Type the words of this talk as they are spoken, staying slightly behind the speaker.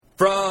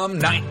from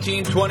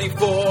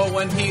 1924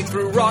 when he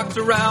threw rocks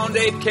around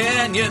Ape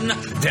Canyon.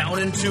 Down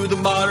into the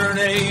modern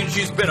age,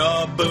 he's been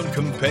a boon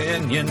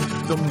companion.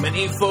 Though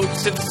many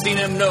folks have seen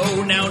him, no,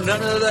 now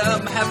none of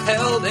them have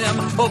held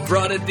him or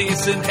brought a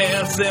decent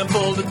hair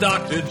sample to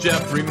Dr.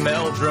 Jeffrey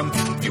Meldrum.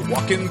 If you're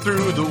walking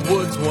through the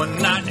woods one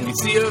night and you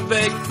see a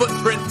vague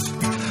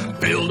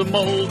footprint, build a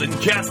mold and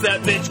cast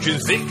that bitch,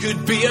 cause it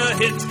could be a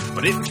hit.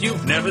 But if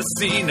you've never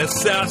seen a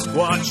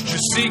Sasquatch,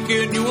 just seek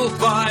and you will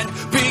find,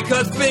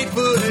 because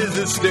Bigfoot is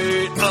a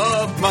state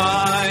of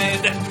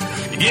mind.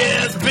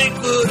 Yes,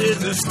 Bigfoot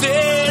is a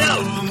state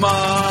of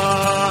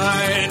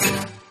mind.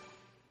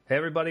 Hey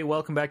everybody,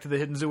 welcome back to the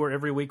Hidden Zoo, where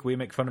every week we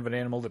make fun of an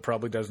animal that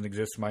probably doesn't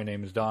exist. My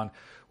name is Don.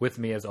 With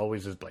me, as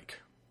always, is Blake.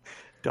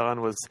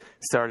 Don was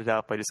started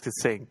out by just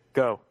saying,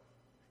 go.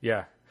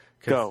 Yeah.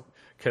 Go.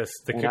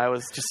 And I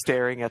was just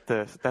staring at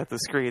the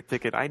screen,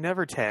 thinking, "I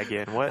never tag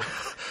in. What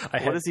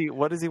does he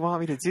want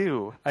me to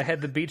do?" I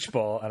had the beach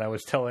ball, and I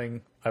was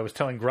telling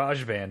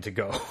GarageBand to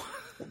go.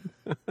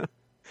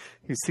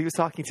 He was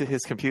talking to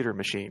his computer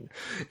machine.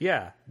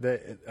 Yeah.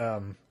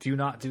 Do you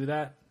not do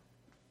that?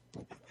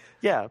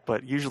 Yeah,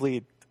 but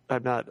usually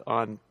I'm not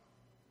on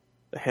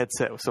a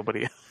headset with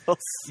somebody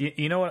else.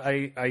 You know what?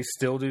 I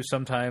still do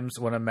sometimes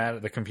when I'm mad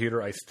at the computer.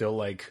 I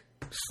still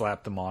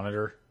slap the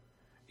monitor.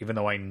 Even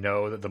though I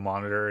know that the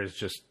monitor is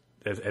just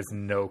has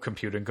no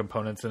computing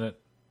components in it.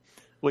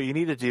 What you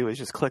need to do is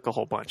just click a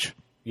whole bunch.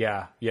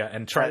 Yeah,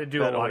 and try to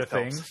do a lot of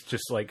helps. things.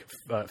 Just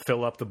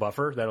fill up the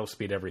buffer. That'll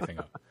speed everything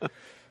up.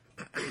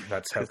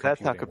 That's how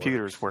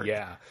computers work.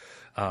 Yeah.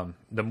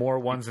 The more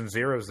ones and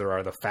zeros there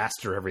are, the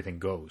faster everything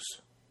goes.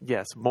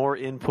 Yes, more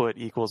input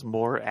equals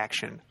more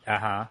action.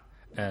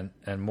 And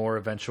more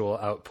eventual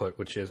output,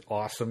 which is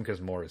awesome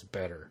because more is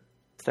better.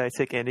 Did I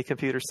take any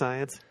computer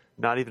science?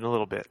 Not even a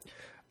little bit.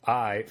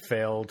 I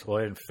failed. Well,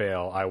 I didn't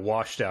fail. I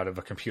washed out of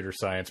a computer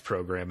science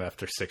program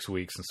after 6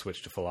 weeks and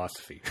switched to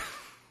philosophy.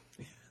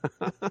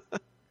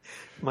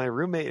 My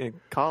roommate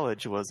in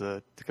college was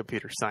a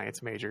computer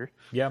science major.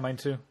 Yeah, mine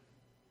too.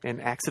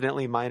 And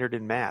accidentally minored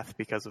in math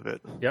because of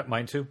it. Yep,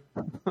 mine too.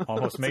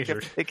 Almost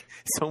majored. Like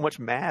so much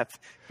math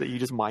that you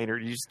just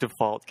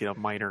default get a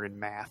minor in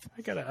math.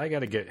 I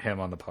gotta get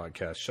him on the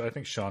podcast. I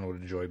think Sean would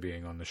enjoy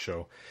being on the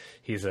show.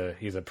 He's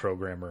a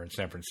programmer in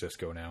San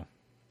Francisco now.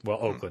 Well,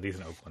 Oakland. He's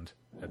in Oakland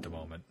at the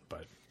moment,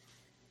 but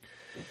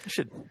I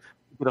should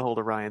get a hold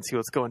of Ryan, see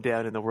what's going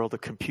down in the world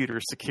of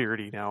computer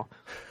security now.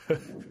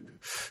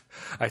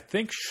 I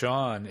think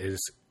Sean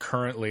is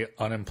currently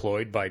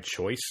unemployed by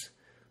choice.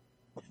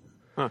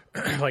 Huh.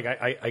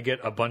 I get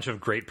a bunch of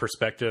great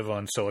perspective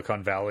on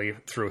Silicon Valley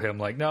through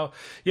him.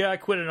 I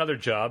quit another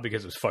job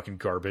because it was fucking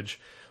garbage.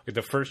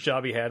 The first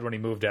job he had when he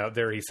moved out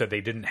there, he said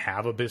they didn't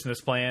have a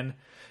business plan.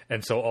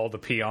 And so all the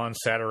peons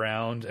sat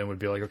around and would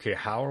be like, okay,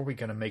 how are we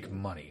going to make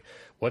money?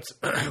 What's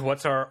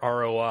our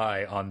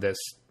ROI on this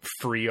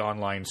free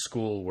online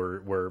school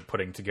we're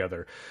putting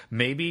together?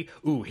 Maybe,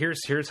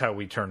 here's how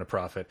we turn a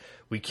profit.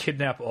 We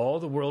kidnap all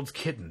the world's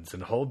kittens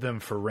and hold them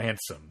for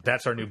ransom.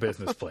 That's our new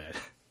business plan.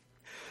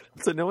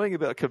 What's annoying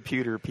about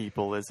computer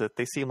people is that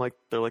they seem like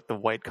they're like the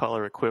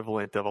white-collar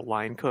equivalent of a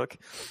line cook.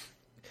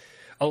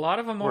 A lot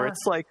of them are. Where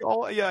it's like,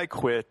 oh, yeah, I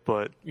quit,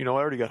 but, I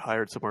already got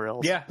hired somewhere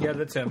else. Yeah,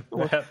 that's him.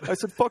 I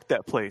said, fuck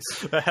that place.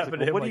 That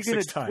happened to him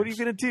 6 times. What are you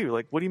going to do?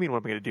 What do you mean what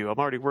am I going to do? I'm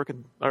already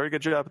working. I already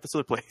got a job at this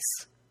other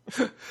place.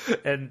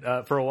 And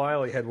for a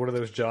while, he had one of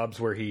those jobs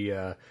where he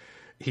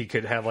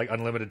could have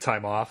unlimited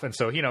time off. And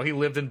so, he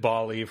lived in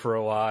Bali for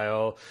a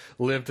while,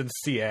 lived in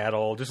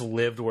Seattle, just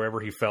lived wherever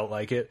he felt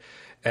like it.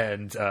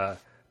 And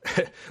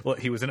well,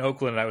 he was in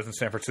Oakland and I was in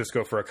San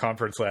Francisco for a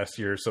conference last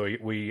year. So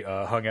we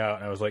hung out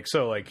and I was like,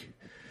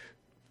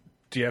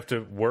 do you have to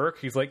work?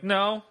 He's like,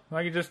 no,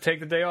 I can just take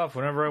the day off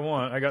whenever I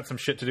want. I got some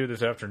shit to do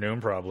this afternoon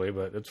probably,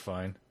 but it's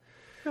fine.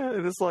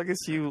 As long as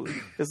you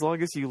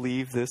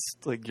leave this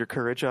your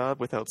current job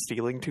without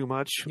stealing too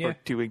much or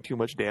doing too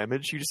much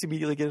damage, you just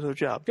immediately get another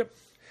job. Yep.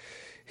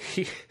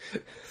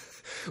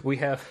 We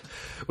have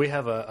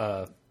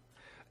a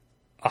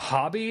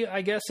hobby,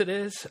 I guess it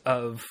is,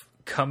 of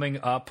coming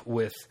up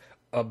with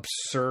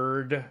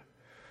absurd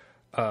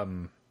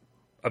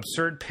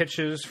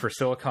pitches for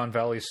Silicon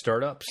Valley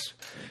startups,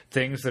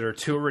 things that are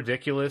too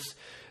ridiculous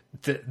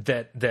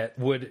that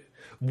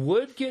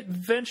would get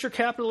venture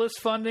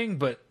capitalist funding,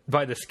 but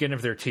by the skin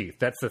of their teeth.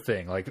 That's the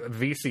thing.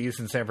 VCs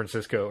in San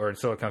Francisco or in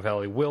Silicon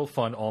Valley will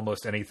fund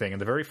almost anything.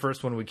 And the very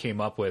first one we came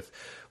up with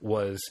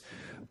was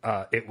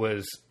how did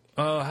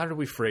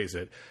we phrase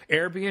it?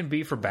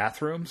 Airbnb for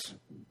bathrooms.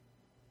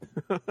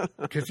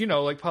 Because,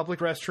 public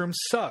restrooms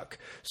suck.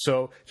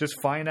 So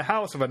just find a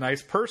house of a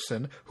nice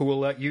person who will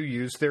let you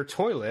use their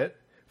toilet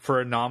for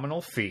a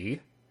nominal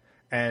fee.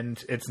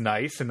 And it's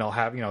nice. And they'll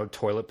have,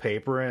 toilet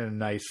paper and a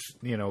nice,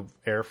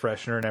 air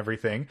freshener and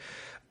everything.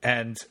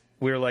 And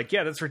we were like,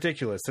 yeah, that's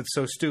ridiculous. That's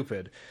so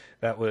stupid.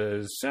 That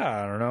was,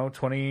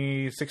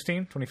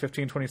 2015,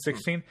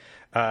 2016.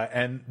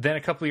 And then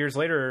a couple of years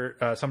later,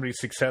 somebody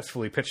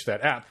successfully pitched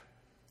that app.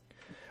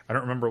 I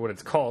don't remember what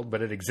it's called,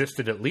 but it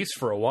existed at least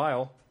for a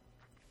while.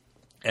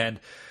 And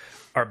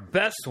Our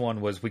best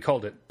one was, we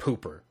called it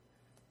Pooper.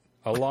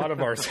 A lot of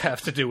ours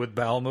have to do with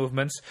bowel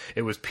movements.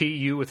 It was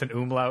PU with an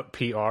umlaut,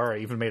 PR. I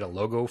even made a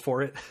logo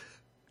for it.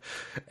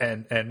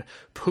 And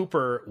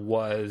Pooper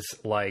was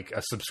like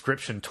a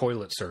subscription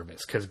toilet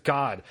service, because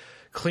God,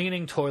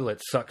 cleaning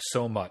toilets sucks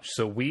so much.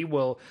 So we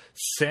will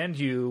send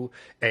you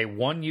a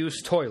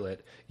one-use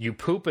toilet. You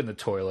poop in the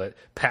toilet,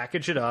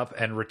 package it up,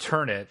 and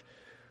return it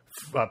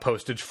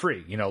postage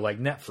free. Like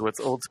Netflix. So it's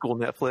old school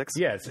Netflix.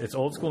 Yes, it's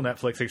old school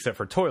Netflix except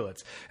for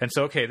toilets. And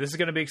so, okay, this is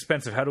going to be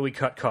expensive. How do we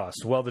cut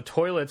costs? Well, the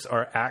toilets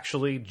are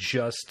actually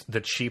just the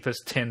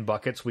cheapest tin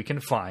buckets we can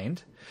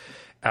find.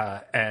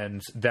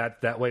 And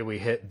that way we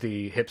hit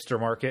the hipster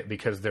market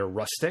because they're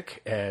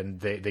rustic and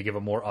they give a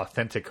more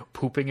authentic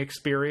pooping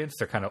experience.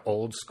 They're kind of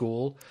old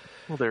school.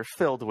 Well, they're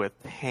filled with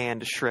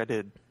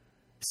hand-shredded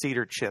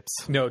cedar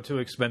chips. No, too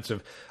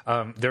expensive.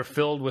 They're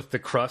filled with the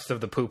crust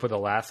of the poop of the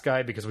last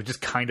guy because we just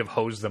kind of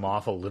hose them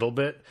off a little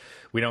bit.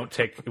 We don't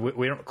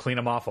clean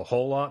them off a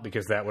whole lot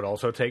because that would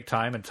also take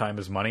time, and time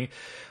is money.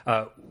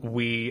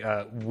 We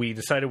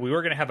decided we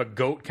were going to have a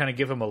goat kind of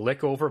give him a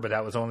lick over, but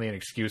that was only an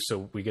excuse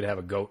so we could have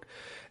a goat,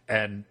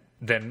 and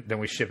then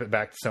we ship it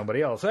back to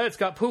somebody else. It's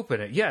got poop in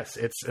it. Yes,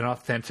 it's an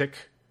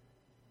authentic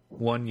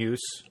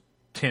one-use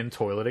tin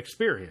toilet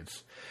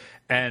experience.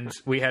 And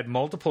we had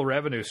multiple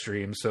revenue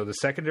streams. So the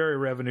secondary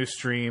revenue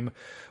stream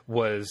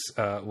was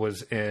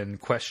in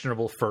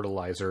questionable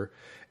fertilizer,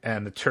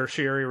 and the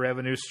tertiary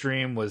revenue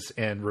stream was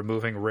in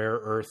removing rare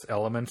earth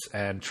elements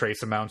and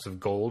trace amounts of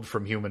gold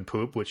from human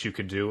poop, which you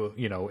can do,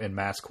 in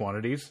mass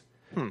quantities,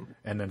 and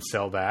then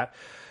sell that.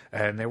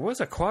 And there was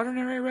a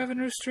quaternary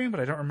revenue stream, but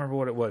I don't remember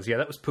what it was. Yeah,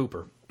 that was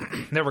Pooper.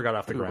 Never got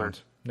off the ground.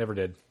 Never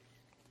did.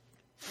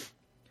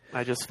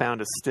 I just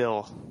found a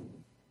still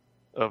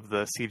of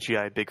the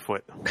CGI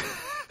Bigfoot.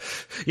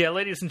 Yeah,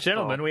 ladies and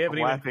gentlemen, we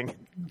haven't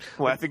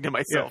laughing to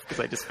myself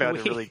because I just found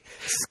a really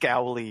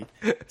scowly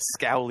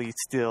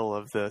still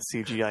of the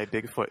CGI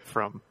Bigfoot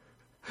from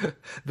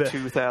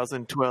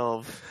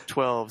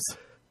 2012's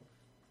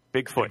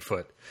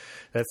Bigfoot.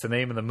 That's the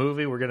name of the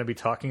movie we're going to be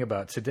talking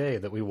about today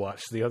that we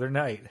watched the other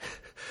night.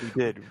 We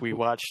did. We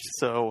watched.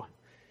 So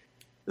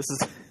this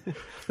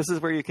is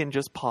where you can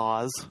just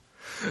pause,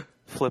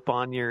 flip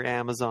on your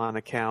Amazon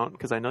account,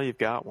 because I know you've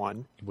got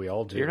one. We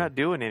all do. You're not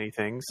doing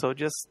anything, so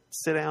just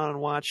sit down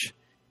and watch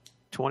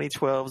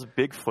 2012's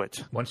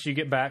Bigfoot. Once you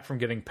get back from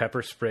getting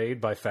pepper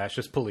sprayed by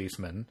fascist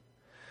policemen,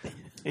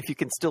 if you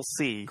can still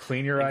see,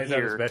 clean your eyes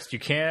out as best you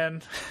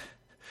can,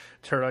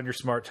 turn on your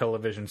smart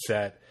television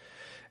set,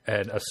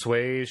 and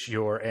assuage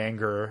your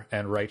anger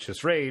and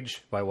righteous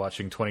rage by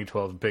watching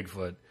 2012's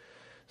Bigfoot,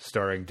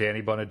 starring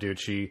Danny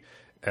Bonaduce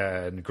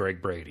and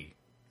Greg Brady.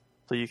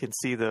 So you can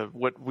see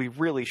what we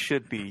really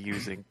should be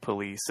using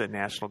police and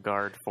National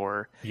Guard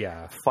for.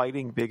 Yeah.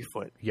 Fighting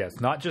Bigfoot. Yes,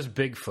 not just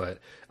Bigfoot,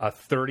 a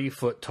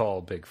 30-foot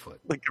tall Bigfoot.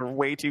 Like a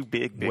way too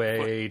big Bigfoot.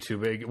 Way too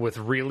big, with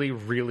really,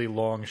 really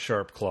long,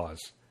 sharp claws.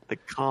 The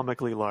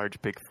comically large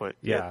Bigfoot.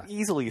 Yeah.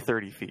 Easily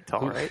 30 feet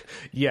tall, right?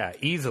 Yeah,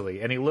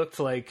 easily. And he looked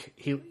like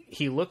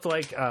he looked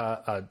like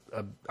a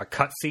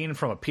cutscene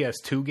from a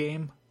PS2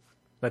 game.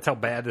 That's how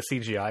bad the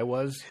CGI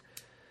was.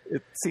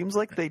 It seems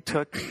like they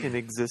took an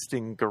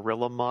existing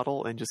gorilla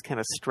model and just kind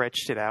of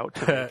stretched it out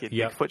to make it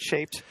Yep. Bigfoot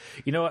shaped.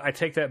 You know what? I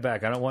take that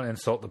back. I don't want to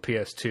insult the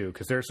PS2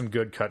 because there's some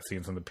good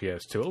cutscenes on the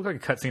PS2. It looked like a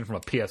cutscene from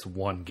a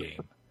PS1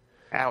 game.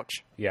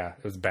 Ouch. Yeah,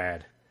 it was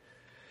bad.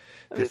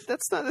 This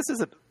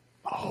isn't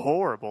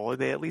horrible.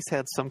 They at least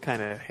had some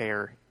kind of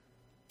hair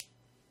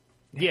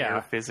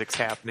physics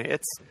happening.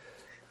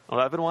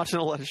 I've been watching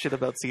a lot of shit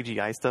about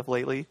CGI stuff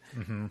lately,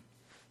 and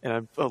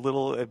I'm a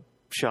little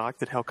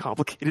shocked at how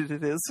complicated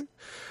it is.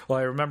 Well,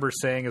 I remember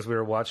saying as we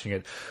were watching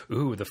it,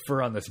 ooh, the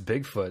fur on this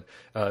Bigfoot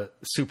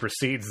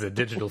supersedes the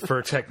digital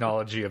fur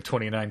technology of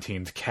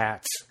 2019's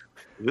cats.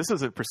 This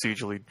isn't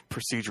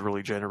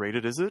procedurally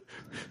generated, is it?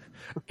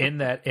 In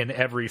that, in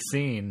every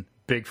scene,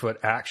 Bigfoot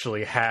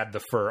actually had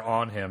the fur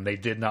on him. They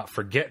did not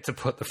forget to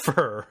put the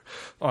fur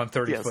on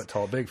 30-foot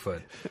tall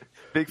Bigfoot.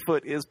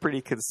 Bigfoot is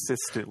pretty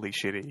consistently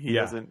shitty. He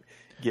doesn't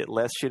get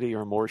less shitty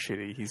or more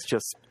shitty. He's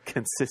just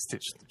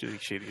consistently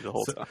shitty the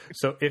whole time.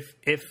 So if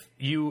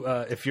you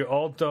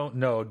all don't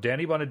know,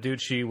 Danny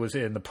Bonaduce was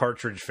in the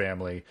Partridge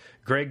Family.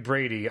 Greg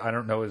Brady, I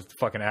don't know his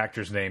fucking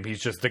actor's name.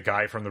 He's just the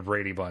guy from the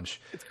Brady Bunch.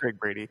 It's Greg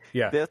Brady.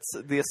 Yeah.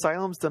 The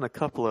Asylum's done a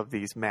couple of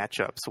these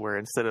matchups where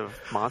instead of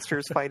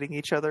monsters fighting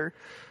each other,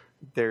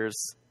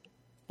 there's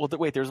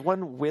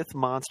one with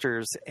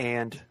monsters,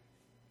 and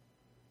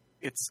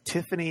it's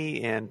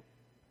Tiffany and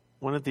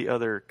one of the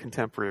other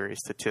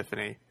contemporaries to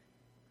Tiffany.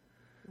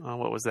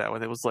 What was that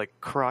one? It was like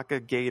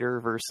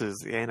Crocagator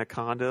versus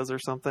Anacondas or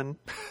something.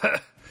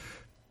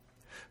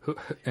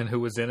 Who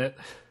was in it?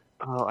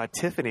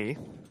 Tiffany.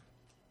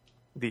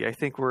 The I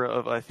think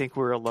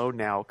we're alone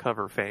now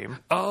cover fame.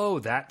 Oh,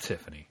 that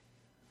Tiffany.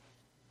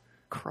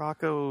 What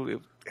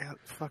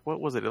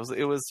was it?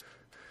 It was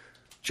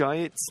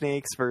giant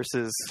snakes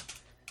versus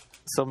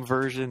some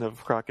version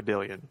of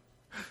crocodilian.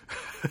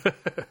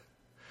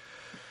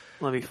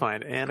 Let me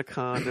find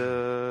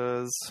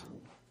Anacondas.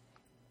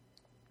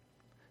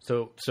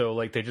 So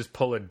like they just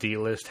pull a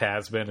D-list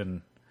has-been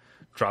and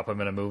drop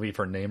him in a movie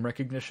for name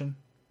recognition?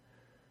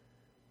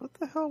 What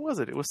the hell was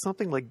it? It was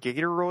something like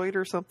Gatoroid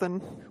or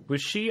something.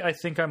 Was she I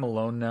Think I'm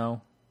Alone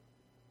Now?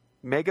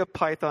 Mega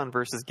Python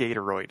versus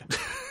Gatoroid.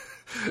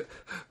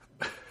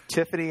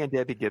 Tiffany and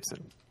Debbie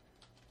Gibson.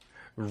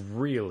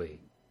 Really?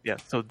 Yeah,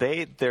 so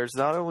there's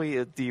not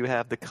only do you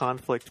have the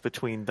conflict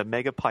between the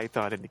Mega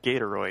Python and the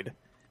Gatoroid,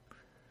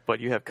 but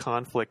you have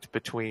conflict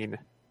between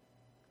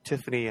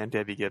Tiffany and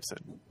Debbie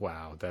Gibson.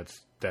 Wow,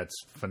 that's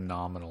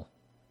phenomenal.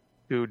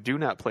 Who do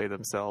not play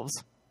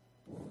themselves.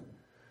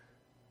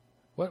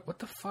 What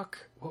the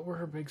fuck? What were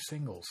her big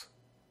singles?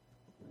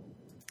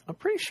 I'm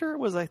pretty sure it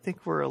was I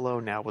Think We're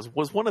Alone Now.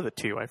 Was one of the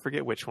two. I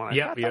forget which one.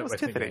 Yeah, that was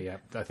Tiffany.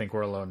 I Think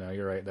We're Alone Now.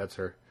 You're right. That's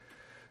her.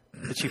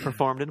 That she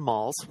performed in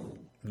malls.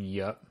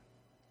 Yep.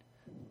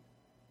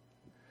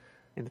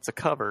 And it's a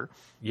cover.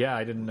 Yeah,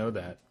 I didn't know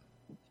that.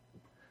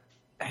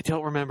 I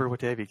don't remember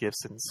what Debbie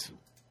Gibson's.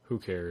 Who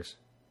cares?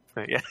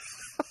 Yeah.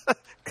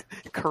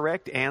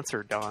 Correct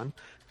answer, Don.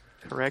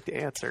 Correct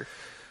answer.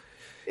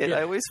 Yeah.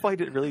 I always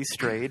find it really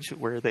strange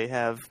where they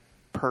have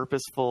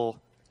purposeful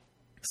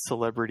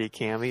celebrity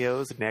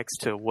cameos next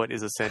to what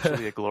is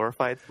essentially a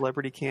glorified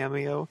celebrity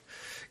cameo.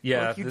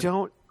 Yeah.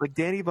 Like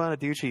Danny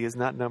Bonaduce is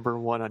not number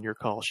one on your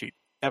call sheet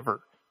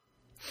ever.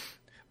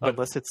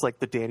 Unless it's like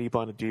the Danny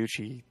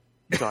Bonaduce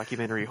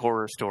documentary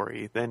horror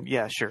story, then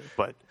yeah, sure.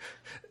 But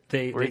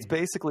it's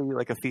basically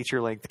like a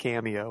feature-length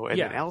cameo, and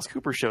then Alice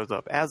Cooper shows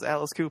up as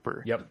Alice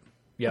Cooper. Yep.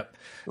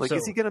 Like,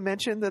 is he going to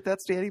mention that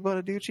that's Danny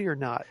Bonaduce or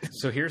not?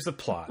 So here's the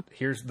plot.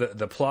 Here's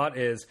the plot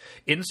is,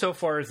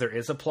 insofar as there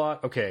is a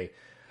plot, okay,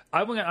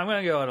 I'm going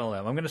to go out on a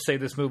limb. I'm going to say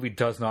this movie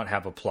does not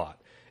have a plot.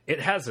 It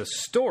has a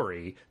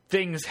story.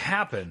 Things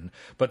happen,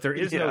 but there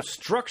is no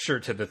structure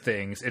to the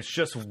things. It's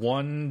just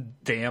one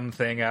damn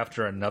thing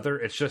after another.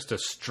 It's just a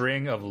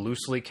string of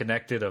loosely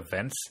connected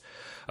events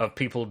of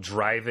people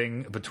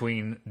driving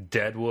between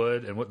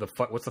Deadwood and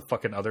what's the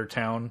fucking other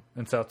town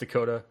in South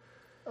Dakota?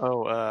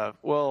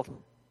 Well,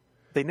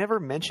 they never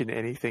mention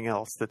anything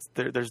else.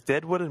 There's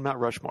Deadwood and Mount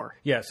Rushmore.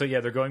 Yeah, so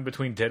they're going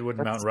between Deadwood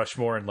and Mount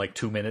Rushmore in like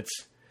 2 minutes.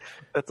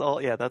 That's all.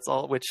 Yeah, that's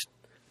all. Which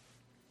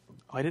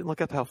I didn't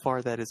look up how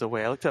far that is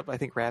away. I looked up, I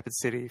think, Rapid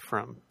City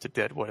to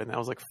Deadwood, and that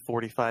was like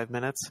 45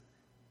 minutes.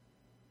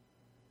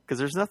 Because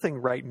there's nothing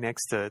right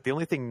next to. The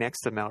only thing next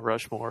to Mount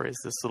Rushmore is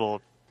this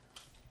little,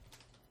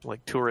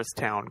 like, tourist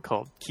town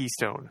called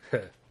Keystone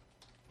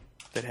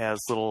that has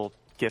little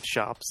gift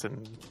shops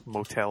and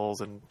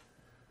motels and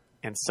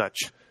such.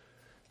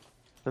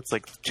 That's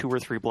like 2 or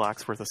 3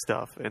 blocks worth of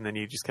stuff, and then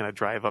you just kind of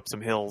drive up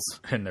some hills.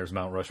 And there's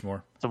Mount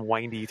Rushmore.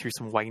 Through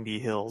some windy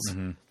hills,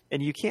 and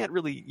you can't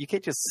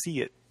just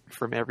see it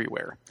from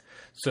everywhere.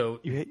 So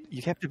you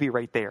have to be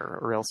right there,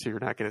 or else you're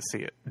not going to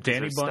see it.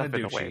 Danny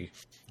Bonaduce,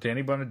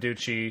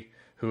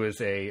 who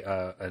is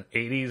an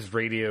 80s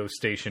radio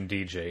station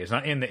DJ. It's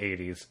not in the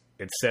 80s.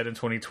 It's set in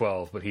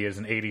 2012, but he is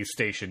an 80s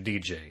station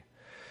DJ.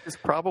 Is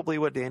probably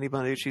what Danny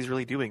Bonaduce is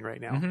really doing right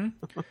now.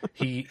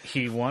 Mm-hmm.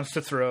 He wants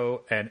to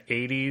throw an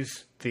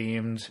 80s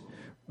themed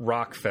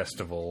rock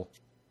festival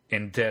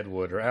in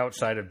Deadwood or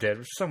outside of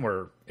Deadwood,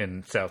 somewhere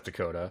in South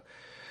Dakota.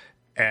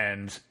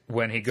 And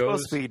when he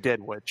goes, it's supposed to be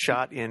Deadwood,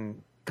 shot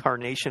in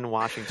Carnation,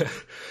 Washington.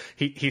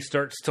 he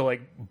starts to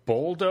like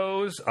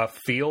bulldoze a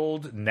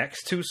field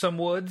next to some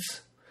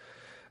woods.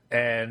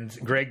 And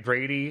Greg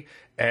Brady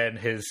and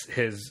his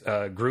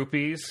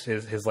groupies,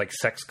 his like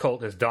sex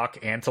cult, his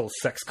Doc Antle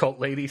sex cult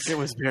ladies. It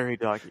was very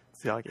Doc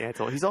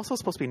Antle. He's also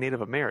supposed to be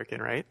Native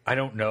American, right? I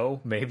don't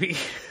know. Maybe.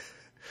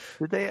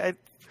 Did they? I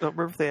don't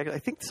remember if they. I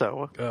think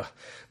so.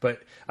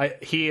 But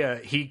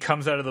he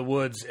comes out of the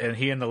woods and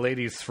he and the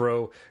ladies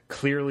throw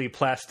clearly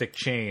plastic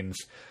chains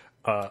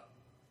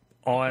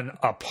on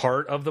a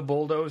part of the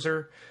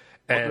bulldozer.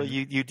 And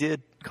you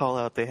did call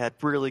out they had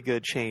really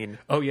good chain.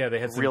 Oh yeah, they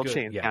had some real good,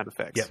 chain sound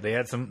effects. Yeah, they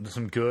had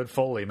some good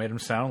Foley, made them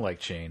sound like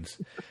chains,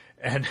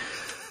 and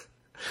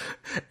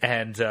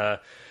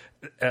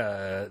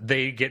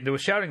they get into a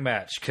shouting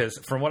match because,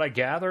 from what I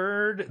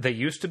gathered, they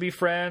used to be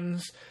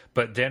friends.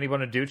 But Danny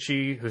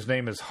Bonaduce, whose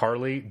name is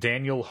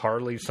Daniel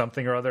Harley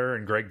something or other,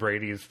 and Greg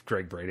Brady is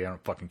Greg Brady. I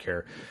don't fucking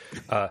care.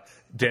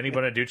 Danny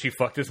Bonaduce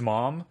fucked his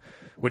mom,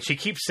 which he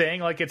keeps saying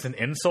like it's an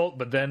insult,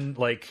 but then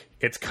like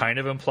it's kind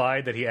of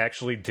implied that he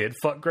actually did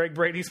fuck Greg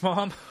Brady's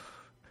mom.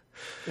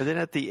 And then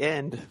at the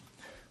end,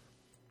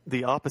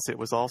 the opposite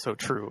was also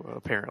true,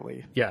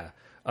 apparently. Yeah.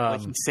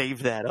 Like he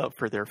saved that up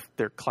for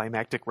their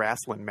climactic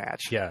wrestling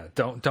match. Yeah,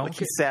 don't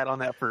he sat on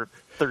that for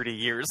 30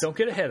 years. Don't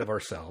get ahead of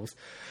ourselves.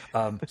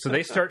 So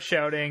they start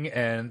shouting,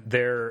 and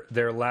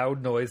their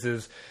loud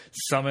noises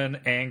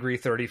summon angry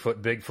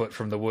 30-foot Bigfoot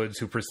from the woods,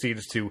 who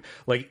proceeds to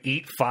like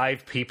eat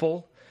 5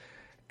 people.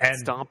 And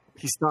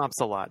he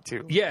stomps a lot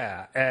too.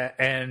 Yeah,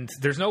 and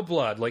there's no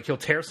blood. Like he'll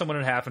tear someone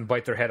in half and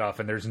bite their head off,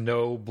 and there's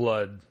no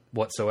blood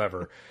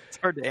whatsoever. It's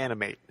hard to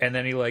animate. And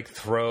then he like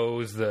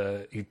throws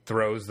the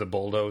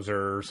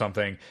bulldozer or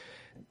something,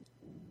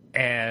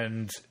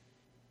 and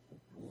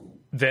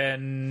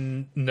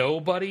then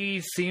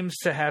nobody seems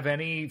to have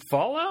any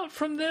fallout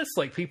from this.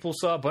 Like, people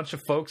saw a bunch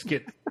of folks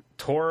get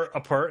tore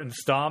apart and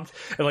stomped,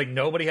 and like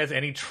nobody has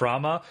any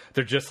trauma.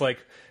 They're just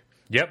like,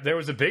 yep, there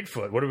was a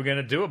Bigfoot. What are we going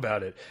to do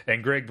about it?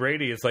 And Greg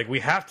Brady is like, we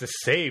have to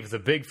save the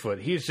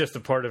Bigfoot. He's just a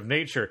part of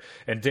nature.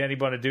 And Danny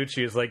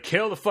Bonaduce is like,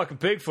 kill the fucking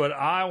Bigfoot.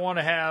 I want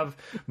to have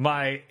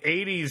my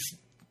 80s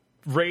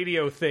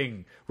radio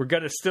thing. We're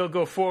going to still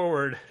go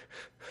forward.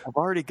 I've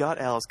already got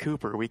Alice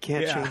Cooper. We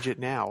can't change it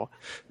now.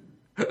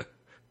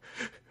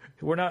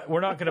 We're not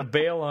going to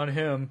bail on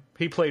him.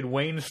 He played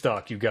Wayne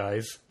Stock, you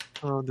guys.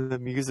 Oh, the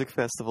music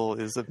festival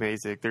is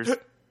amazing. There's,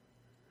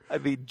 I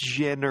mean,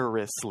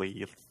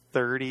 generously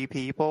 30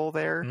 people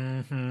there.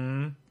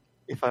 Mm-hmm.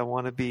 If I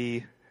want to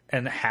be...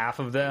 And half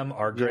of them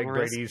are Greg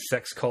Brady's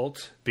sex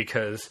cult,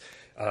 because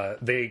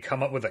they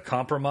come up with a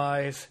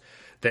compromise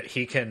that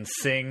he can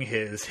sing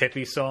his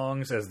hippie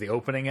songs as the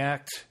opening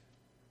act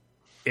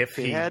if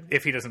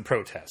he doesn't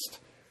protest.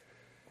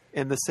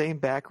 And the same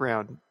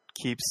background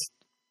keeps...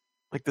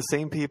 Like, the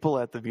same people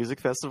at the music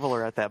festival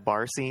or at that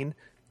bar scene.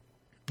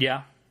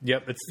 Yeah.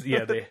 Yep.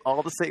 They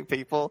all the same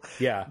people.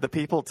 Yeah. The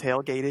people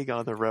tailgating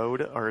on the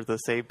road are the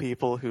same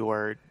people who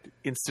are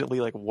instantly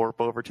like warp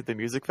over to the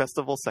music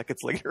festival seconds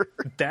later.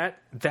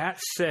 That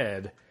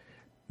said,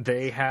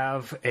 they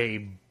have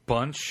a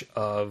bunch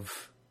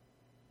of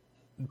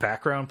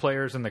background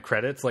players in the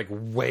credits, like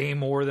way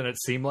more than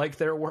it seemed like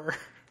there were.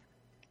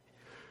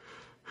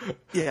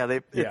 Yeah,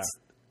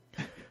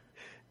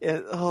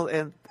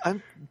 and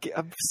I'm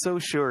so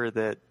sure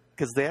that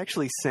because they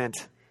actually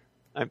sent.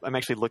 I'm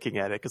actually looking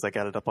at it because I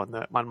got it up on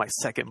my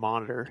second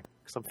monitor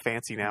because I'm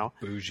fancy now.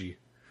 Bougie.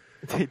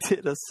 They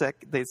did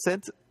They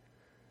sent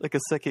like a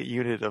second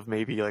unit of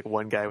maybe like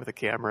one guy with a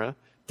camera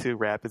to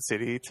Rapid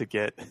City,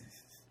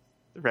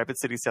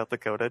 South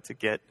Dakota, to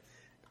get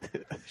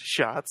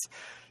shots,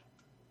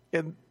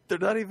 and they're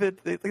not even.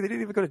 They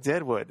didn't even go to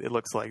Deadwood. It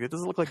looks like it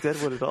doesn't look like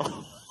Deadwood at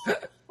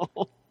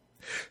all.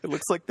 It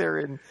looks like they're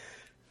in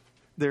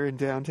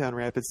downtown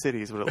Rapid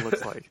City is what it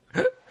looks like.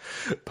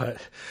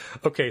 But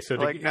okay, so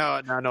like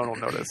no one will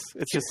notice.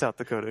 It's just South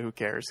Dakota. Who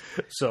cares?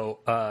 So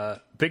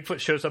Bigfoot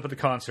shows up at the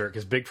concert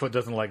because Bigfoot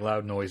doesn't like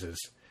loud noises.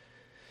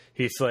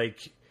 He's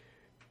like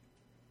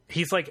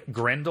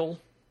Grendel.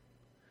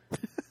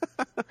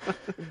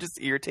 I'm just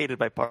irritated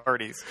by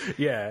parties.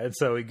 Yeah, and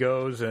so he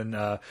goes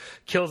and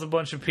kills a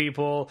bunch of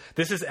people.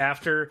 This is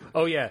after.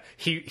 Oh yeah,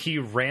 he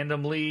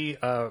randomly.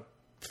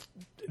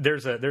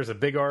 There's a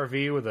big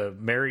RV with a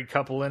married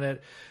couple in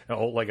it,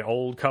 an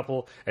old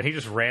couple, and he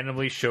just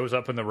randomly shows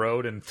up in the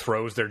road and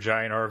throws their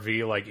giant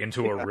RV like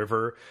into a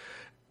river.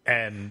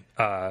 And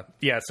so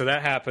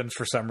that happens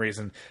for some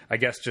reason, I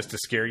guess just to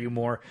scare you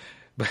more.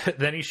 But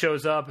then he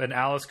shows up and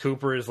Alice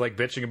Cooper is like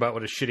bitching about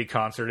what a shitty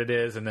concert it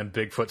is, and then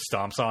Bigfoot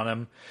stomps on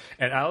him.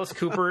 And Alice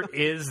Cooper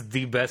is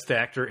the best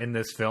actor in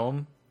this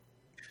film.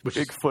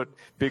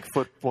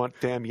 Bigfoot want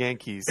damn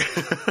Yankees.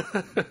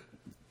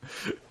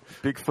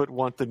 Bigfoot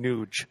want the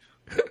Nuge.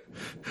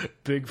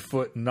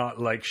 Bigfoot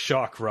not like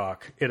shock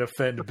rock. It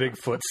offend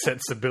Bigfoot's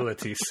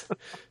sensibilities.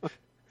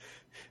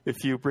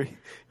 If you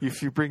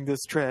bring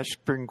this trash,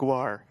 bring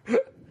guar.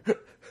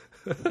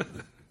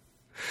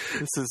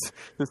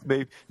 This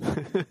may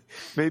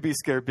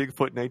scare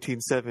Bigfoot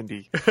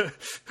 1970.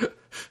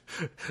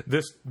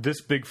 This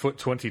Bigfoot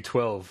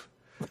 2012.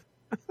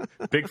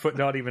 Bigfoot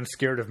not even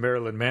scared of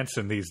Marilyn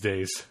Manson these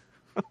days.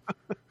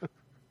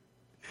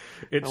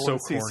 It's so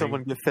corny. See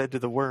someone get fed to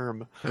the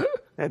worm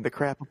and the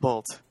crap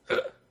bolt.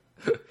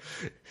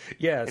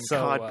 Yeah,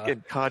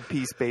 and cod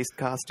piece based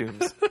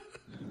costumes.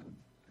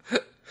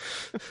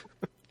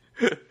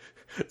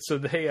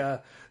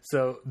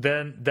 So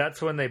then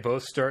that's when they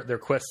both start their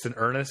quests in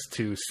earnest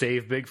to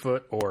save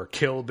Bigfoot or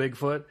kill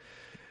Bigfoot.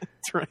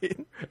 That's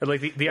right. And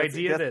like the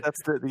idea that's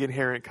the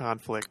inherent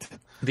conflict.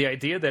 The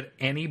idea that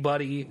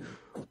anybody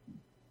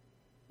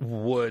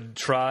would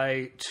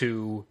try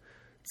to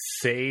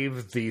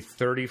save the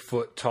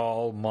 30-foot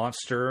tall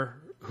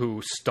monster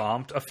who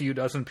stomped a few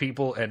dozen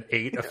people and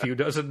ate a few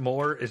dozen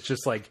more is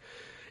just like,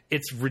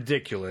 it's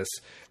ridiculous.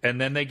 And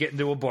then they get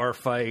into a bar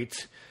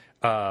fight,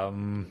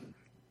 and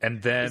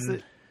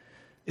then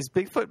is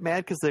Bigfoot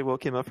mad because they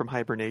woke him up from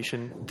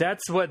hibernation?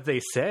 That's what they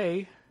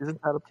say. Isn't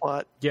that a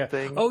plot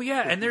thing? Oh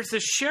yeah, and there's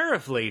this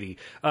sheriff lady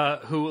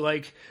who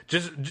like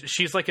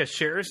she's like a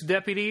sheriff's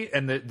deputy,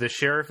 and the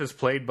sheriff is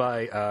played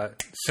by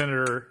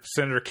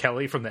Senator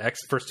Kelly from the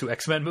first two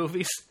X-Men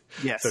movies.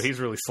 Yes. So he's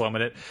really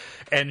slumming it.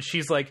 And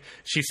she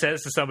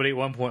says to somebody at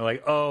one point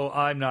like, "Oh,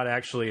 I'm not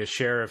actually a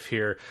sheriff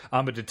here.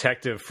 I'm a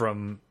detective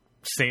from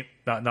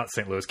not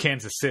St. Louis,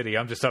 Kansas City.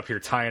 I'm just up here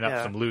tying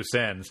up some loose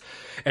ends."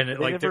 And they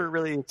never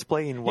really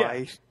explain why.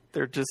 Yeah.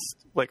 They're just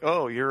like,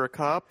 "Oh, you're a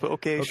cop?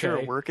 Okay,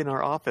 sure. Work in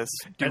our office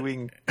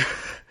doing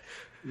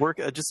work.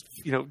 Just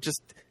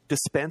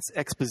dispense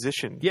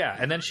exposition." Yeah,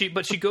 and then she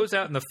goes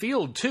out in the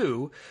field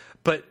too.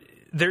 But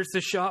there's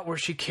this shot where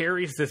she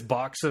carries this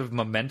box of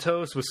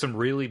mementos with some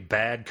really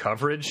bad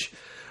coverage.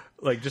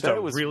 Like just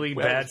really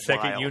bad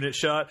second unit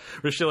shot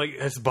where she like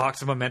has a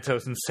box of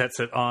mementos and sets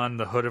it on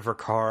the hood of her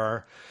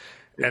car.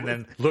 and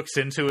then looks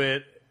into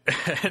it.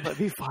 Let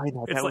me find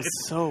that. That was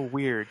so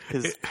weird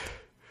because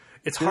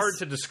it's hard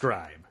to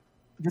describe.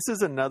 This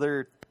is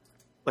another,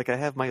 like, I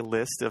have my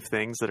list of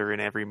things that are in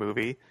every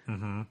movie,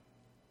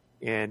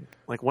 and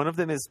like one of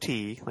them is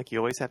tea. Like, you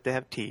always have to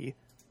have tea.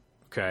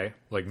 Okay,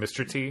 like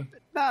Mr. T.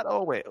 Not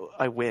always.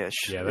 I wish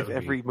if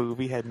every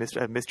movie had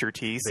a Mr.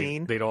 T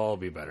scene. They'd all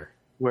be better.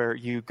 Where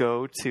you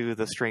go to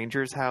the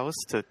stranger's house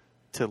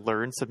to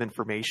learn some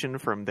information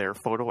from their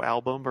photo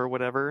album or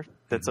whatever.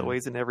 That's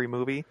always in every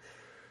movie.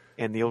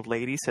 And the old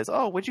lady says,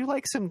 "Oh, would you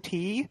like some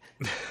tea?"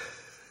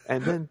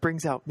 And then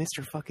brings out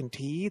Mr. fucking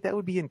T. That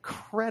would be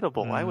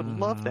incredible. I would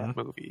love that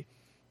movie.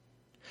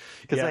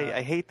 Because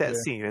I hate that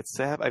scene. It's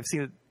I've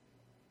seen it.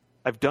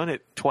 I've done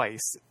it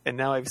twice, and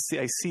now I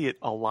see it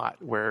a lot.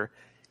 Where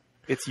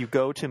it's you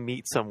go to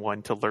meet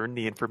someone to learn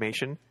the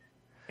information,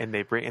 and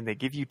they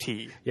give you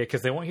tea. Yeah,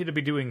 because they want you to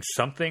be doing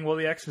something while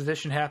the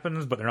exposition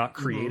happens, but they're not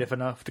creative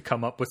enough to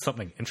come up with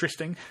something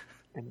interesting.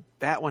 And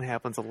that one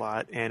happens a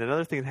lot. And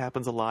another thing that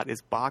happens a lot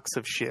is box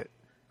of shit.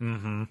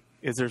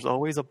 Is there's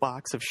always a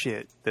box of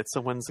shit that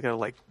someone's got to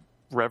like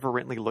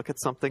reverently look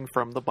at something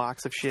from the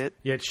box of shit.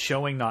 Yeah, it's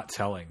showing, not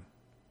telling.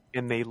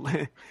 And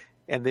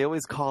they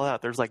always call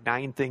out, there's like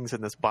 9 things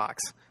in this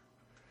box.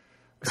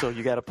 So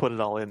you got to put it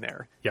all in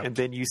there. Yep. And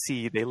then you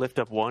see they lift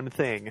up one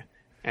thing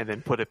and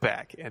then put it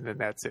back. And then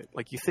that's it.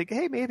 Like you think,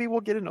 hey, maybe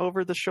we'll get an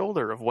over the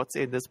shoulder of what's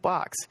in this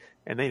box.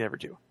 And they never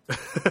do.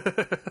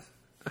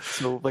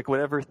 So like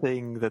whatever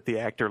thing that the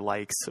actor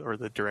likes or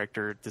the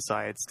director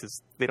decides,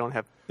 because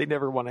they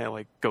never want to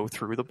like go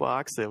through the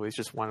box. They always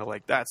just want to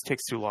like, that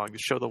takes too long to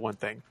show the one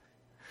thing.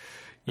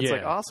 It's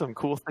like awesome,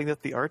 cool thing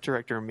that the art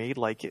director made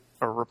like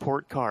a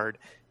report card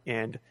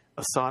and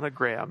a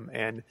sonogram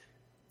and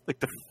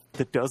like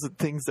the dozen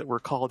things that were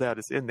called out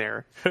is in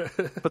there.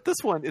 But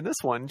in this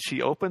one,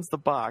 she opens the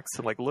box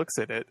and like looks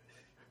at it,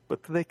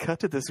 but then they cut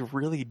to this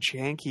really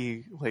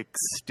janky like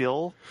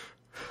still.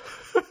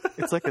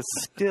 It's like a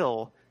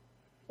still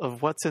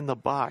of what's in the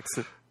box.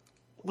 It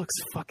looks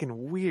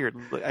fucking weird.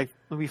 Let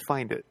me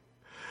find it.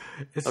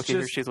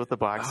 Here she is with the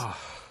box.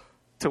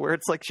 To where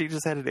it's like she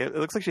just had it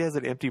looks like she has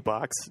an empty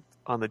box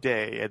on the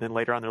day, and then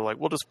later on they're like,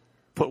 we'll just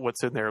put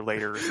what's in there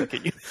later.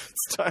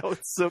 Style.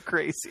 It's so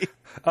crazy.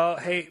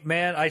 Hey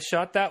man, I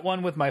shot that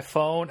one with my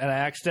phone and I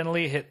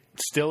accidentally hit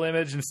still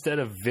image instead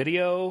of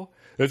video.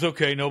 It's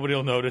okay, nobody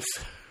will notice.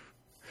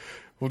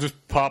 We'll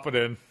just pop it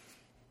in.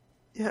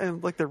 Yeah,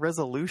 and like the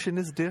resolution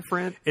is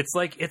different. It's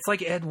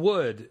like Ed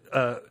Wood.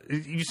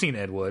 You've seen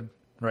Ed Wood,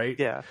 right?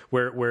 Yeah.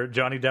 Where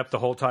Johnny Depp the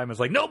whole time is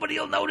like,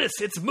 nobody'll notice.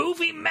 It's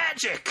movie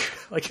magic.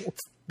 Like it's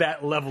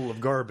that level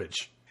of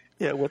garbage.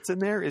 Yeah, what's in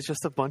there is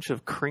just a bunch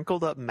of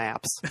crinkled up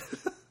maps,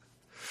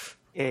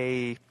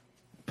 a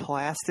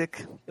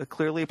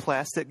clearly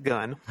plastic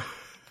gun.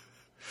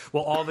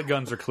 Well, all the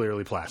guns are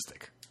clearly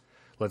plastic.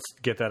 Let's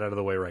get that out of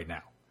the way right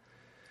now.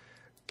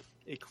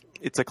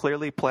 It's a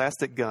clearly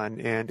plastic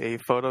gun and a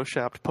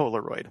photoshopped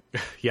Polaroid.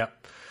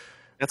 Yep.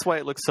 That's why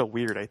it looks so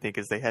weird, I think,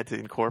 is they had to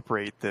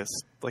incorporate this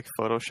like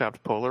photoshopped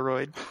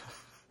Polaroid.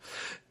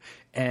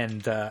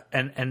 And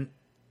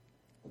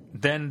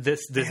then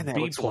this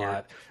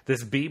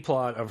B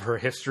plot of her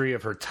history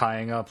of her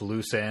tying up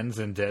loose ends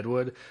in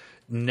Deadwood,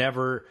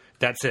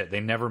 that's it. They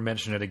never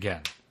mention it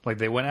again. Like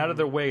they went out of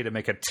their way to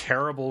make a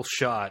terrible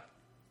shot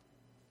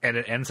and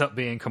it ends up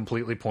being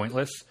completely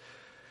pointless.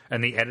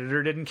 And the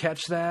editor didn't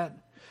catch that?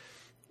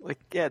 Like,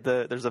 yeah,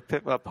 there's a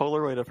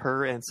Polaroid of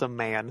her and some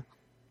man.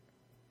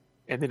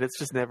 And then it's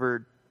just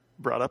never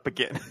brought up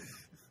again.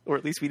 Or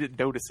at least we didn't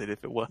notice it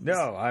if it was.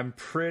 No, I'm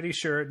pretty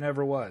sure it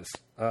never was.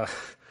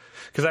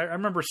 Because I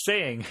remember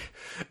saying,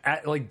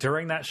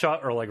 during that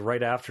shot or like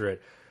right after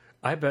it,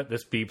 I bet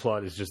this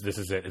B-plot is just, this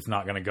is it. It's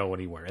not going to go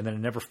anywhere. And then it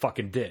never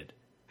fucking did.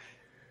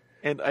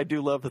 And I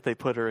do love that they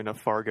put her in a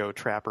Fargo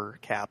trapper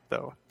cap,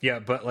 though. Yeah,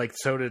 but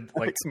so did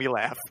that makes me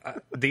laugh.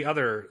 The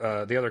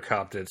other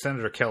cop did.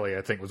 Senator Kelly,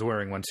 I think, was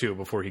wearing one too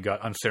before he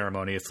got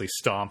unceremoniously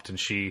stomped, and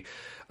she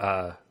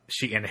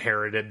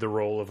inherited the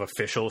role of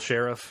official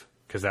sheriff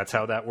because that's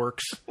how that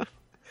works.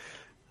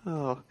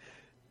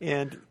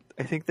 And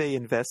I think they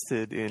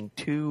invested in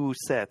 2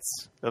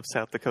 sets of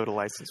South Dakota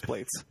license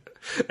plates.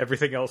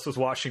 Everything else was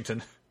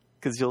Washington.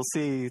 Because you'll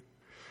see.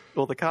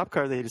 Well, the cop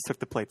car, they just took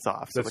the plates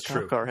off. So the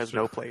cop car has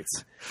no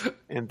plates.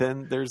 And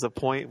then there's a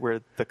point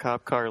where the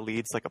cop car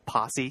leads like a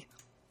posse.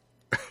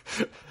 A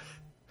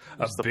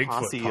Bigfoot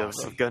posse.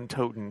 Of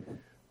gun-toting,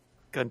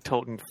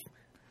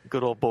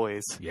 good old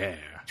boys. Yeah.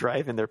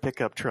 Driving their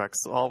pickup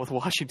trucks, all with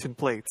Washington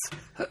plates,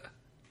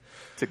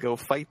 to go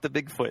fight the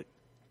Bigfoot.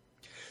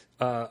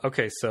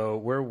 Okay, so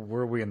where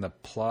were we in the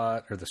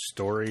plot or the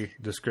story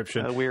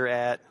description? We're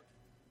at...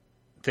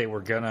 They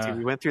were gonna...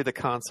 We went through the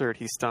concert.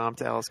 He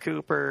stomped Alice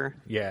Cooper.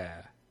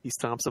 Yeah. He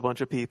stomps a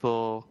bunch of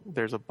people.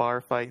 There's a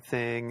bar fight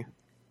thing.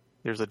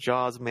 There's a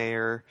Jaws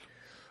mayor.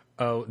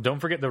 Oh,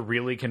 don't forget the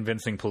really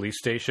convincing police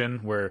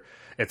station where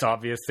it's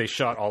obvious they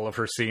shot all of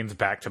her scenes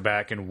back to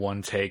back in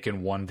one take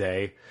in one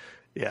day.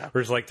 Yeah.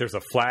 There's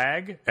a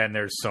flag and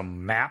there's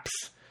some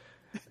maps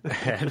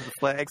And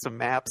flags, some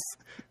maps,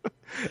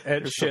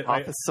 and there's shit. some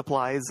office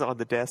supplies on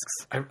the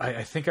desks.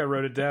 I think I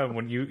wrote it down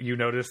when you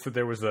noticed that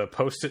there was a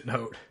Post-it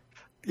note.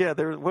 Yeah,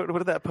 what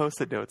did that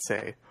Post-it note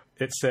say?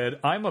 It said,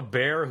 "I'm a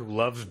bear who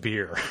loves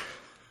beer."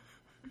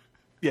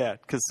 Yeah,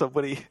 because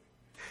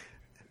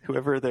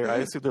whoever there, I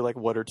assume they're like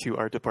one or two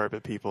art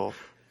department people.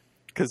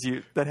 Because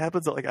that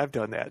happens, like I've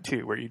done that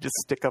too, where you just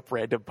stick up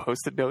random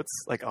Post-it notes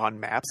like on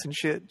maps and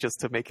shit,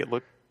 just to make it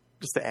look,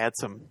 just to add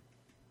some,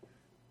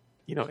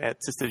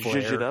 just to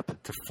zhuzh it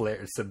up, to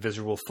flare. It's a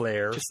visual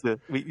flair.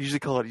 We usually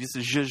call it just to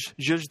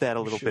zhuzh that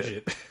a little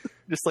bit,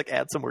 just like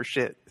add some more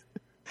shit.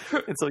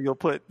 And so you'll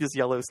put just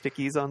yellow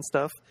stickies on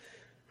stuff.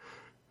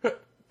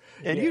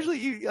 And usually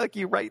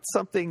you write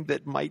something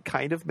that might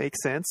kind of make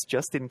sense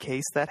just in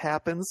case that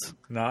happens.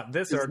 Not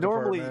this art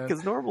department.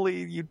 Because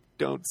normally you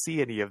don't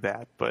see any of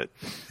that, but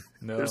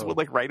there's one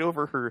like right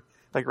over her,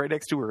 like right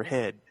next to her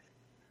head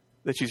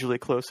that she's really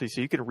close to,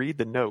 so you can read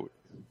the note.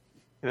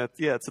 And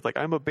it's like,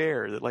 I'm a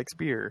bear that likes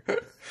beer.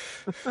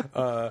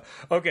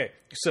 Okay,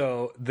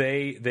 so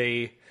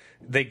they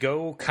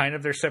go kind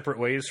of their separate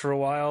ways for a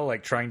while,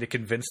 like trying to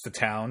convince the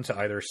town to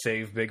either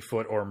save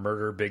Bigfoot or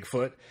murder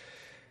Bigfoot.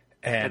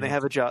 And they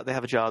have a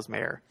Jaws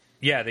mayor.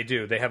 Yeah, they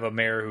do. They have a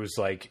mayor who's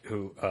like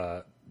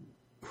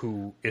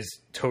who is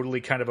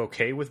totally kind of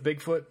okay with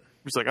Bigfoot.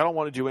 He's like, I don't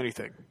want to do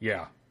anything.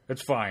 Yeah,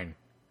 it's fine.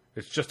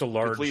 It's just a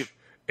large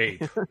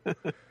ape.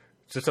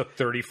 It's just a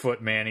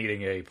 30-foot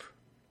man-eating ape.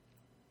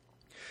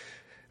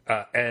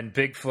 And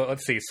Bigfoot.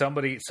 Let's see.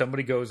 Somebody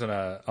goes on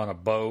a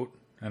boat,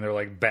 and they're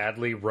like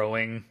badly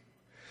rowing,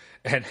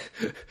 and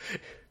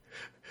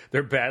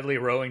they're badly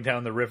rowing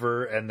down the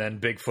river, and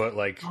then Bigfoot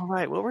like. All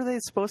right, what were they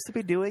supposed to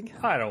be doing?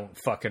 I don't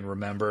fucking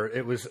remember.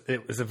 It was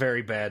a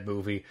very bad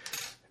movie.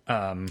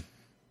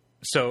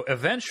 So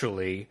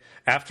eventually,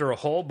 after a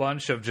whole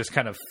bunch of just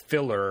kind of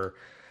filler,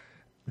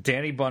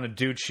 Danny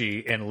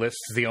Bonaduce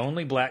enlists the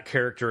only black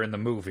character in the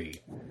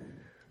movie,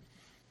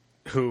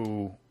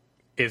 who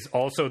is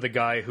also the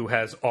guy who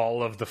has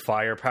all of the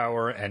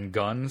firepower and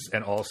guns,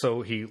 and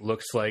also he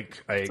looks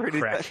like a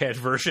crackhead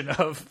version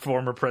of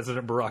former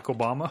President Barack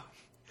Obama.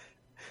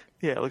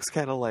 Yeah, it looks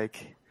kind of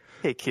like,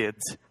 hey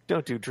kids,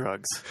 don't do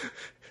drugs.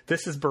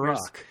 This is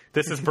Barack.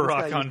 This is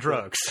Barack on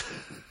drugs.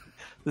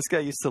 This guy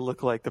used to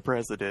look like the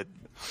president.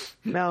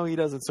 Now he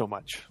doesn't so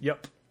much.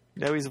 Yep.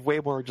 Now he's way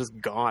more just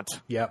gaunt.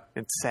 Yep.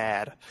 And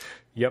sad.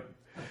 Yep.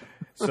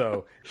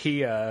 So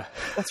he...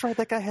 That's right,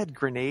 that guy had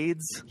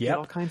grenades. Yep.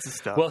 All kinds of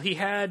stuff. Well, he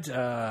had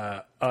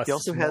a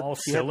small cylinder.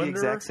 He had the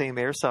exact same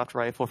airsoft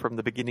rifle from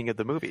the beginning of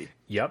the movie.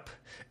 Yep.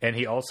 And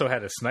he also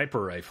had a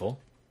sniper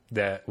rifle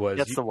that was...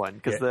 That's the one,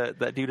 because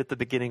that dude at the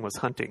beginning was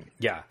hunting.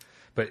 Yeah.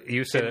 But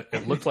you said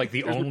it looked like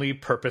the only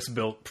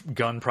purpose-built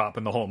gun prop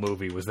in the whole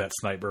movie was that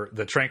sniper,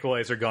 the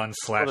tranquilizer gun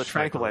 / the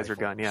tranquilizer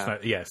gun,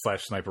 yeah. /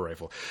 sniper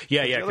rifle.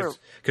 Yeah,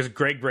 because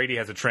Greg Brady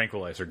has a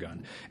tranquilizer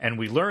gun. And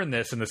we learn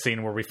this in the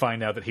scene where we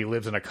find out that he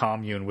lives in a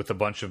commune with a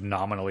bunch of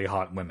nominally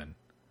hot women.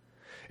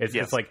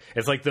 It's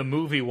like the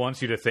movie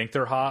wants you to think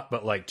they're hot,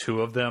 but like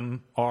two of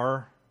them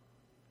are.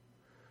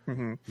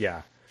 Mm-hmm.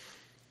 Yeah.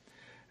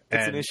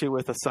 It's an issue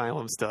with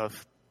Asylum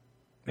stuff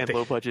and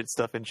low-budget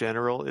stuff in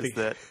general is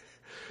that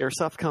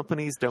airsoft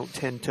companies don't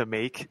tend to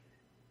make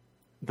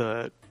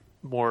the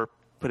more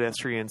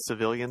pedestrian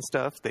civilian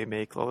stuff. They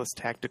make all this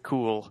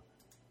tactical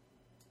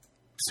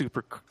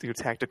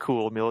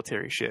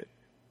military shit.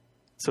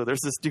 So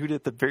there's this dude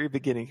at the very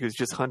beginning who's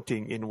just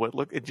hunting in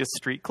just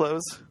street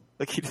clothes.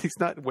 Like he's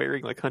not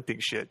wearing like hunting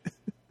shit.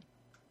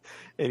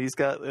 And he's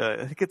got,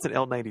 I think it's an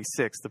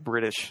L-96,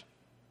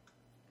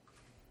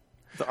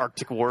 the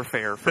Arctic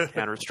Warfare for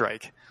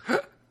Counter-Strike.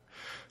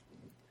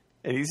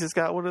 And he's just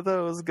got one of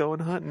those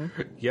going hunting.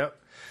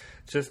 Yep.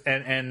 Just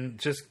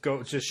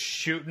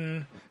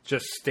shooting,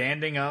 just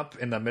standing up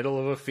in the middle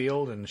of a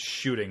field and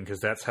shooting, because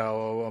that's how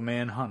a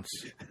man hunts.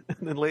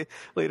 And then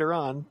later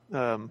on,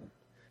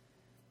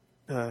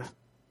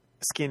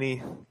 Skinny,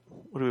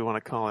 what do we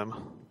want to call him?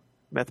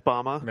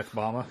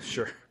 Methbama,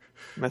 sure.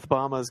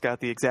 Methbama's got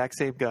the exact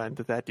same gun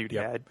that dude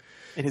had.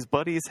 And his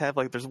buddies have,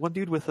 like, there's one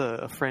dude with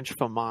a French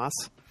FAMAS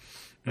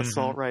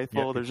assault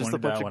rifle. Yep, there's just a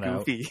bunch of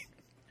goofy...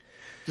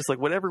 Just like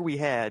whatever we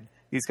had,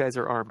 these guys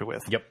are armed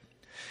with. Yep.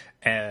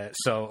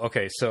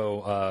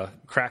 So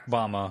Crack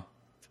Bama,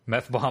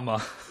 Meth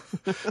Bama,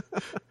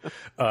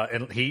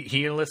 and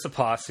he enlists a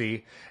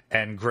posse,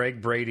 and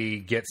Greg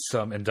Brady gets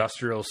some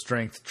industrial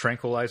strength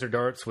tranquilizer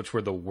darts, which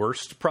were the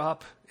worst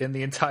prop in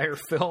the entire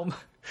film.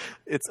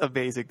 It's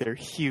amazing. They're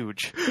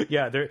huge.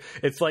 Yeah,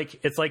 it's like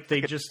a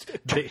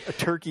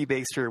turkey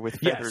baster with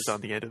feathers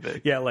on the end of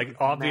it. Yeah, like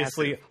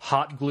obviously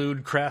hot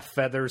glued craft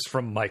feathers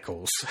from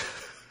Michaels.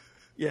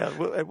 Yeah,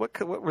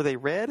 what were they,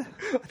 red?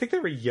 I think they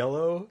were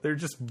yellow. They're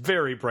just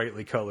very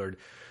brightly colored,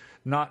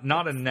 not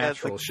a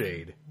natural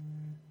shade,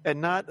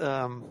 and not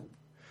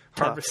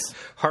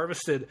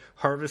harvested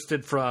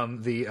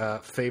from the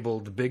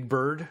fabled Big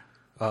Bird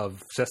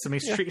of Sesame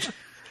Street.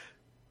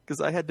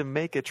 Because I had to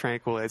make a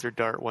tranquilizer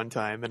dart one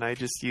time, and I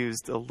just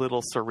used a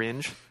little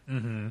syringe,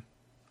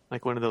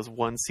 like one of those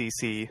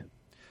 1cc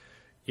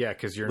Yeah,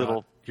 because you're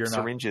little not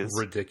syringes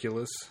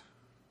ridiculous.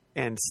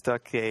 and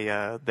stuck the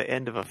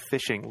end of a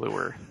fishing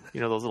lure.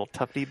 You know those little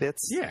tufty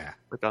bits? Yeah.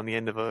 Like on the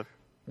end of a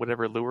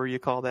whatever lure you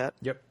call that.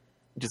 Yep.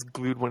 Just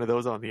glued one of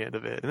those on the end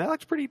of it, and that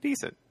looks pretty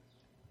decent.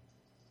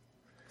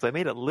 So I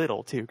made it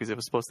little too because it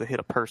was supposed to hit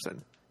a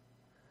person.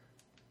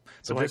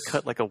 So I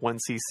cut like a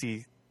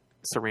 1cc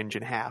syringe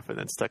in half and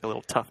then stuck a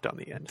little tuft on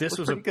the end. This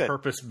was a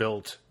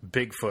purpose-built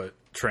Bigfoot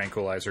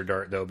tranquilizer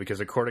dart, though, because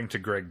according to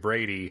Greg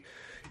Brady,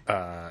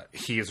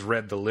 he has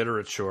read the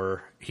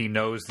literature. He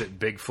knows that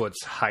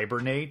Bigfoots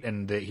hibernate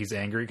and that he's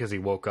angry because he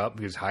woke up.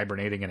 He was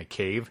hibernating in a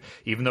cave,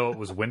 even though it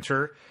was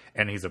winter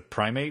and he's a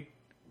primate.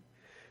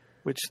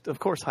 Which, of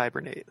course,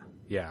 hibernate.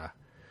 Yeah.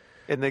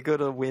 And they go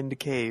to Wind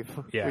Cave,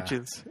 Yeah.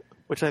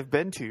 which I've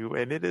been to,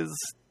 and it is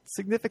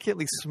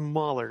significantly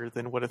smaller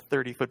than what a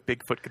 30-foot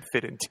Bigfoot could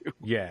fit into.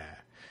 Yeah.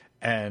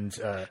 And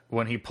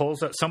when he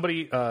pulls up,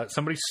 somebody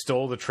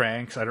stole the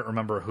tranks. I don't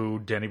remember who.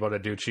 Danny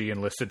Bonaduce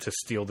enlisted to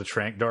steal the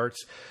trank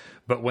darts.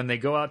 But when they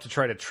go out to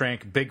try to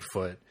trank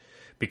Bigfoot,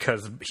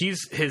 because his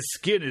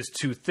skin is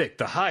too thick,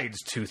 the hide's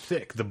too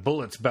thick, the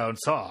bullets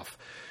bounce off.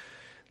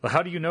 Well,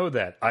 how do you know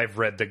that? I've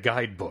read the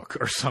guidebook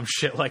or some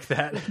shit like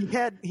that.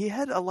 He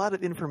had a lot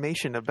of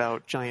information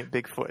about giant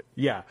Bigfoot.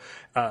 Yeah.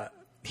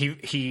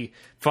 He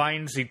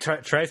tries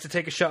to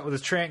take a shot with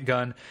his trank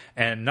gun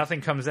and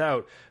nothing comes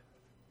out.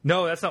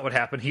 No, that's not what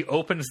happened. He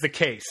opens the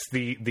case,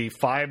 the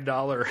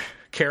 $5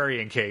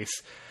 carrying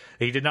case.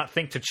 He did not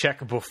think to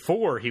check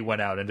before he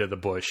went out into the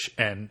bush,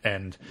 and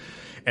an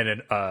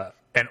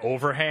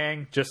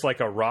overhang, just like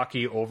a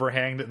rocky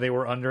overhang that they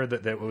were under,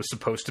 that was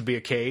supposed to be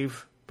a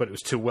cave, but it was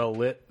too well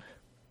lit.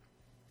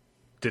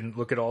 Didn't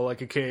look at all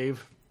like a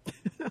cave.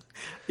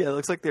 Yeah, it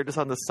looks like they're just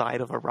on the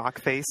side of a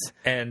rock face.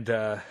 And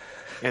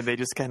they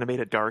just kind of made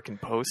it dark in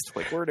post,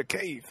 like, we're in a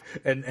cave.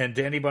 And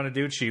Danny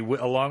Bonaduce,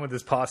 along with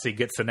his posse,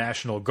 gets the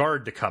National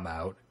Guard to come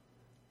out.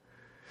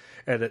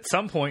 And at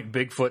some point,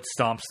 Bigfoot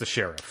stomps the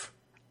sheriff.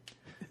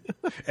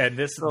 And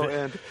this...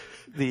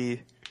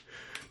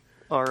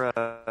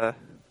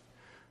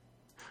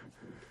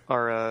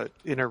 Our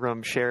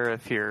interim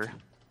sheriff here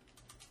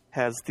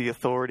has the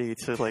authority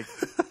to, like...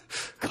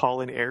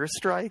 call in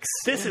airstrikes.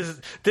 This is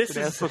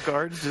National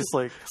Guard's just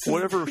like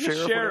whatever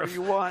whatever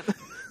you want.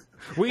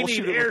 We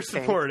need air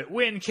support at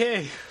Wind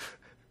Cave.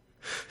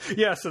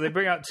 Yeah, so they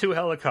bring out 2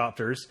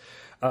 helicopters,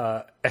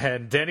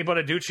 and Danny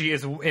Bonaduce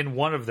is in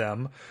one of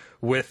them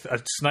with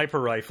a sniper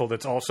rifle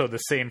that's also the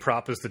same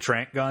prop as the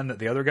trank gun that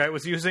the other guy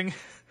was using.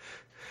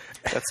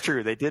 That's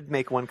true. They did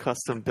make one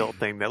custom built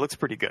thing that looks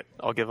pretty good.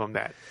 I'll give them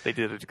that. They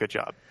did a good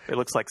job. It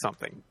looks like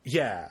something.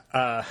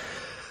 Yeah.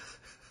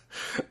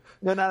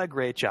 No, not a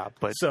great job,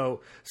 but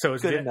so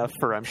it's good enough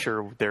for, I'm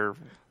sure, their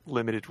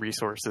limited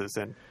resources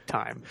and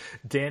time.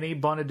 Danny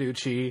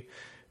Bonaduce,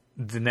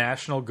 the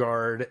National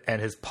Guard,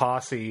 and his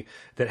posse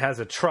that has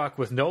a truck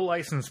with no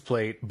license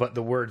plate, but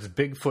the words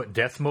Bigfoot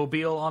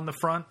Deathmobile on the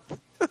front.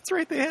 That's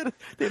right.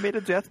 They made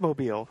a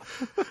Deathmobile.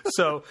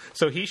 So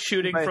he's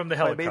shooting from the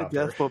helicopter. They made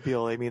a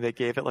Deathmobile. I mean, they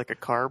gave it like a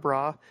car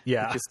bra.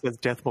 Yeah. It just says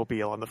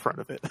Deathmobile on the front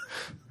of it.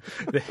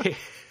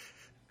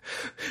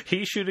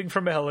 He's shooting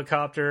from a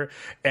helicopter,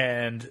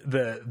 and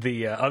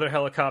the other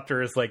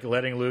helicopter is like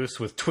letting loose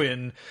with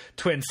twin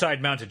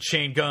side mounted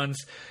chain guns,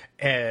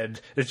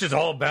 and it's just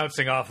all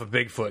bouncing off of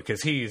Bigfoot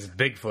because he's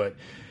Bigfoot.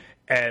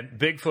 And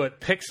Bigfoot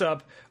picks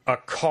up a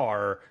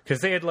car because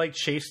they had like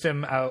chased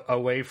him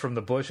away from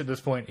the bush at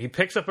this point. He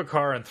picks up a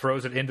car and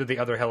throws it into the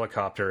other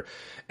helicopter,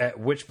 at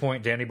which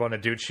point Danny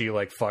Bonaduce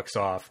like fucks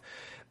off.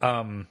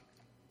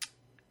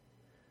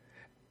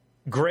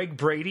 Greg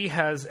Brady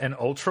has an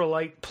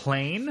ultralight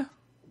plane.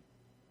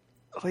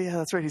 Oh, yeah,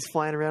 that's right. He's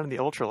flying around in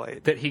the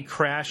ultralight. That he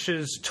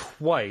crashes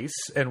twice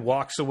and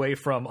walks away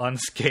from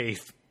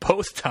unscathed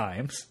both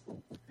times.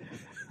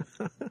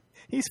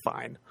 He's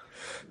fine.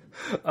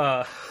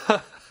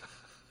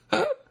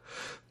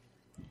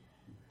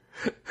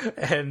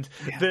 And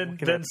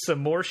then some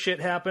more shit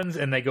happens,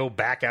 and they go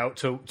back out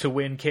to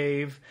Wind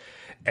Cave.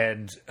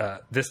 And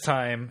this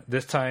time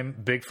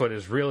Bigfoot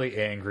is really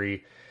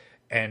angry.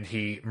 And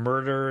he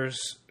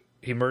murders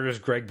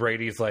Greg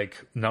Brady's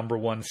like number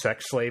 1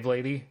 sex slave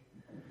lady.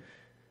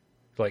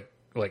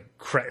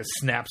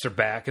 Snaps her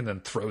back and then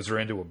throws her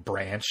into a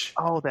branch.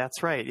 Oh,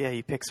 that's right. Yeah,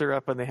 he picks her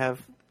up and they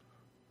have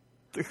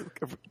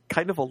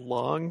kind of a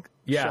long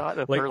shot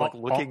of her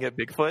looking at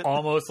Bigfoot.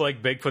 Almost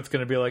like Bigfoot's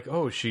going to be like,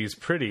 "Oh, she's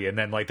pretty," and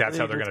then like that's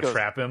how they're going to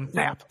trap him.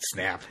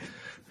 Snap.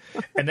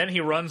 And then he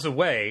runs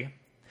away,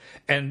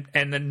 and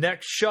the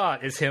next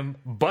shot is him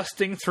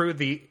busting through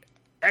the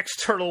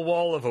external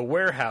wall of a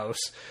warehouse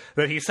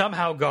that he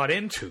somehow got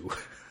into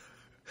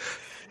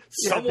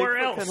somewhere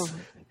else.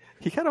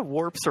 He kind of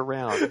warps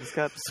around. He's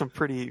got some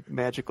pretty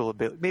magical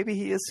ability. Maybe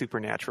he is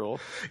supernatural.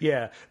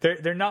 Yeah,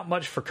 they're not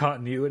much for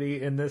continuity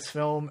in this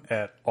film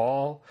at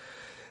all.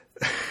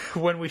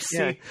 When we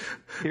see,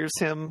 here's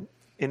him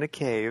in a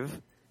cave,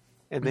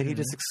 and then he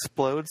just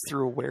explodes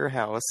through a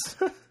warehouse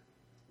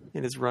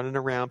and is running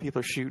around. People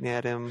are shooting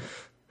at him.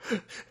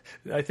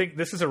 I think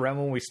this is around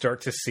when we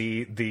start to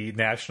see the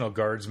National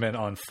Guardsmen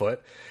on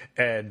foot,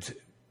 and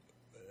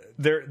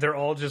they're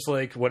all just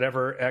like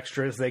whatever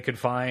extras they could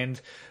find.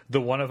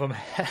 The one of them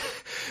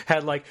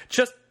had like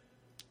just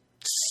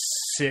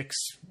 6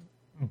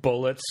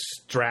 bullets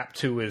strapped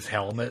to his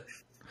helmet.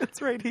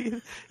 That's right.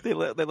 They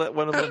let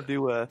one of them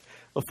do a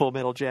Full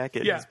Metal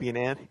Jacket. Yeah. He's being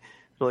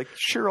they're like,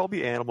 sure, I'll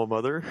be Animal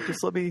Mother.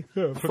 Just let me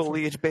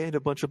foliage band a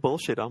bunch of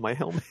bullshit on my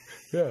helmet.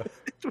 Yeah,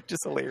 which is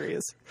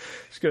hilarious.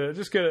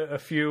 Just get a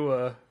few.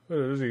 What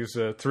are these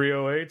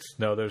 308s?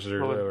 No, those are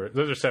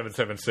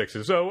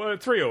 776s. So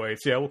 308s.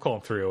 Yeah, we'll call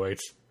them 308s.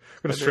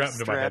 I'm gonna strap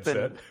them to my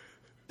headset.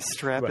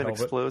 Strapping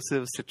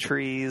explosives to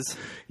trees.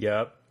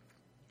 Yep.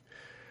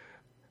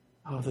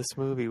 Oh, this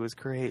movie was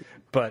great.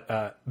 But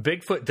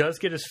Bigfoot does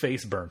get his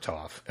face burnt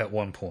off at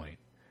one point.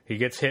 He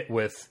gets hit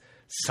with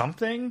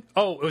something.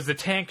 Oh, it was the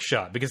tank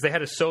shot because they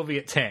had a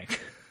Soviet tank.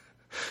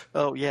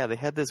 Oh, yeah, they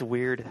had this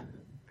weird...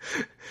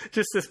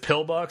 Just this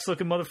pillbox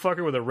looking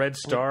motherfucker with a red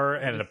star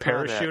and a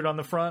parachute on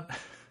the front.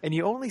 And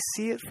you only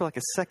see it for like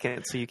a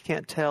second, so you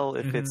can't tell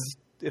if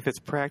it's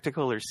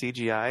practical or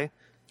CGI.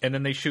 And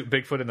then they shoot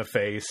Bigfoot in the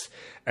face,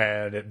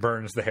 and it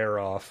burns the hair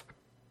off.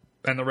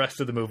 And the rest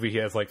of the movie, he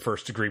has like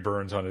first-degree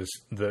burns on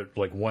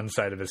one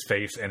side of his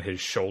face and his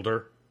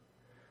shoulder.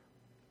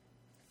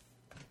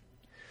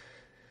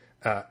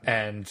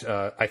 And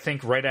I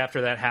think right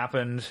after that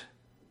happened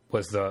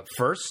was the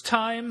first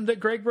time that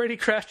Greg Brady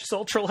crashed his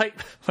ultralight,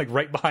 like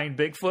right behind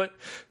Bigfoot,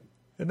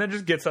 and then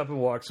just gets up and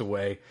walks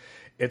away.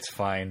 It's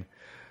fine.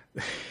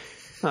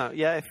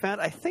 Yeah,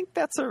 I think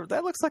that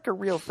looks like a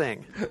real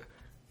thing.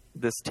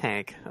 This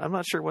tank. I'm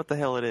not sure what the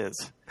hell it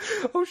is.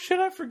 Oh shit,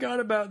 I forgot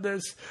about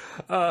this.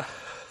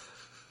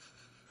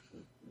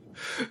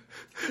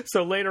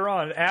 So later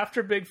on,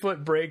 after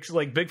Bigfoot breaks,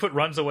 like Bigfoot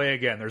runs away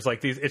again. There's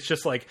like these, it's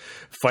just like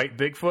fight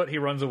Bigfoot, he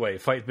runs away.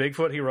 Fight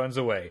Bigfoot, he runs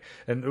away.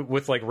 And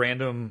with like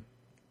random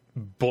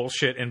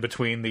bullshit in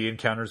between the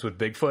encounters with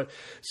Bigfoot.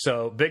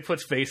 So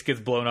Bigfoot's face gets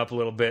blown up a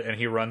little bit and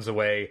he runs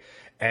away.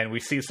 And we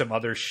see some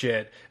other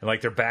shit. And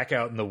like they're back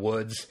out in the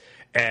woods.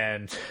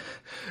 And...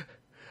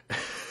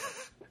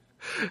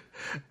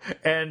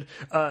 and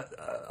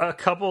a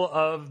couple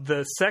of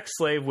the sex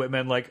slave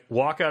women like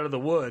walk out of the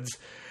woods,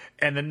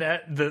 and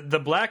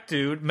the black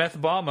dude Meth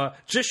Bomba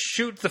just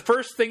shoots. The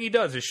first thing he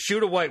does is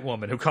shoot a white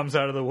woman who comes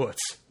out of the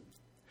woods.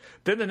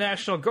 Then the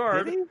National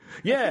Guard,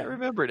 I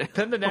remembered it.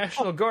 Then the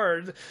National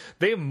Guard,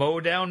 they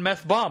mow down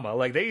Meth Bomba,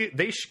 like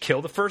they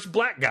kill the first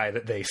black guy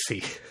that they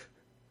see.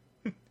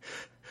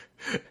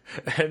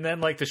 And then,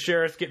 like, the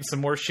sheriff's getting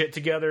some more shit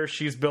together.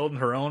 She's building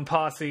her own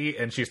posse,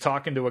 and she's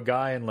talking to a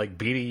guy in, like,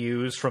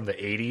 BDUs from the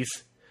 80s.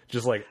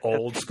 Just, like,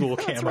 old school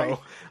camo. Right.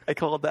 I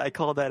called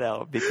that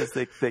out because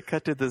they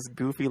cut to this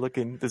goofy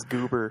looking, this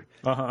goober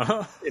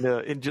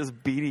in just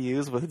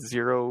BDUs with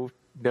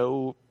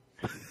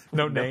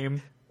no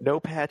name. No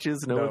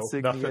patches, no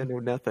insignia, no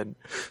nothing.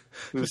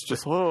 It was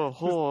just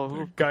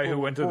guy who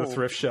went to the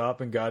thrift shop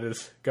and got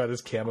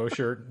his camo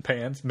shirt and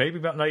pants. Maybe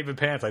not even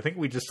pants. I think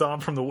we just saw him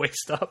from the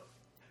waist up.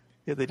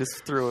 Yeah, they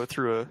just threw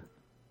a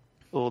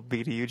old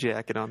BDU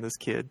jacket on this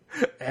kid.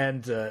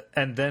 And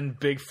then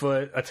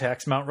Bigfoot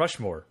attacks Mount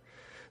Rushmore.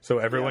 So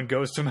everyone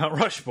goes to Mount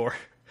Rushmore.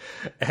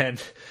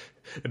 And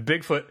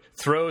Bigfoot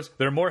throws...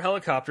 There are more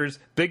helicopters.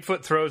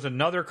 Bigfoot throws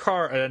another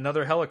car at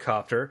another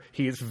helicopter.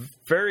 He has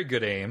very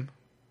good aim,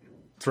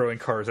 throwing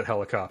cars at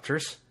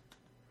helicopters.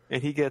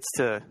 And he gets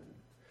to...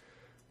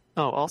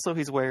 Oh, also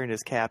he's wearing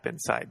his cap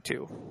inside,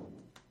 too.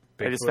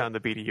 Bigfoot? I just found the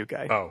BDU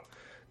guy. Oh.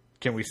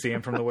 Can we see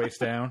him from the waist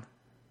down?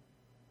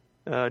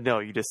 No,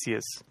 you just see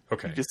his...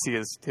 Okay. You just see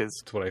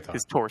That's what I thought.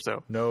 His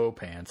torso. No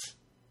pants.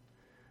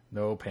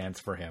 No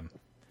pants for him.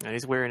 And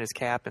he's wearing his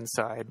cap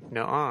inside.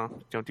 No,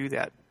 don't do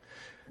that.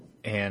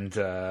 And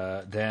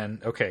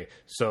then... Okay,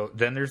 so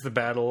then there's the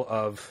battle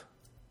of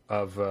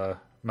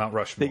Mount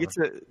Rushmore.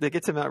 They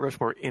get to Mount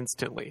Rushmore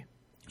instantly.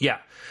 Yeah.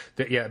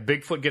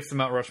 Bigfoot gets to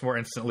Mount Rushmore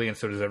instantly, and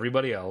so does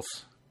everybody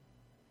else.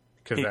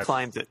 He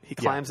climbs it. He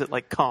climbs it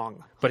like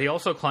Kong. But he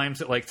also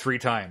climbs it like 3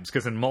 times,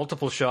 because in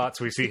multiple shots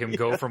we see him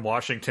go from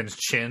Washington's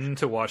chin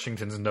to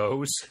Washington's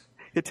nose.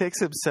 It takes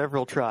him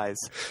several tries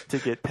to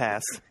get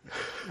past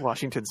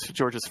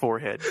George's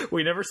forehead.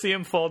 We never see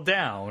him fall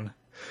down.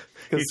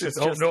 He's just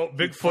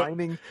Bigfoot.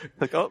 Climbing,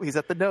 like, he's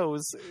at the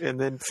nose, and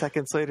then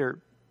seconds later...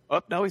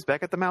 Oh, no, he's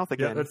back at the mouth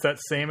again. Yeah, that's that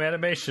same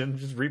animation,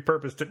 just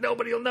repurposed it.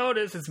 Nobody will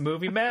notice. It's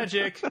movie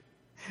magic.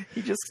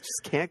 He just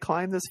can't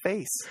climb this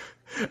face.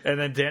 And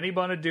then Danny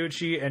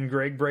Bonaduce and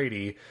Greg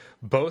Brady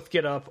both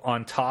get up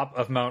on top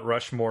of Mount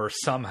Rushmore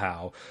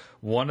somehow.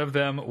 One of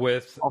them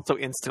with... Also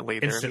instantly.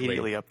 They're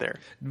immediately up there.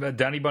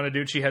 Danny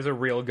Bonaduce has a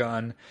real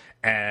gun,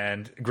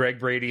 and Greg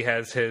Brady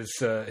has his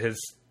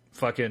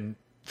fucking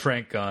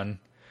Frank gun.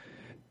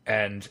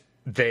 And...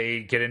 they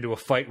get into a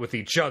fight with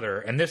each other,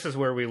 and this is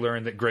where we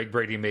learn that Greg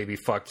Brady maybe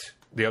fucked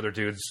the other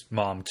dude's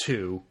mom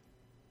too.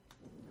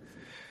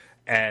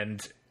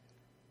 And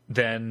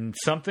then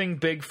something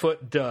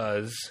Bigfoot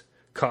does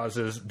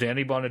causes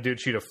Danny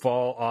Bonaduce to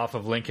fall off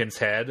of Lincoln's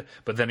head,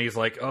 but then he's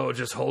like, oh,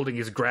 just holding,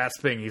 he's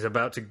grasping, he's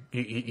about to,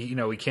 he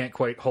can't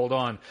quite hold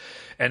on.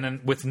 And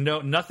then with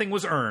nothing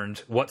was earned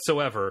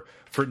whatsoever,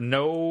 for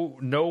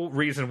no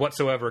reason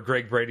whatsoever,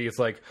 Greg Brady is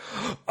like,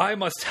 I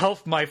must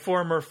help my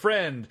former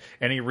friend.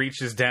 And he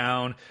reaches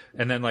down,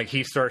 and then like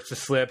he starts to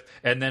slip,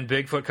 and then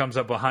Bigfoot comes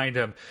up behind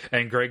him,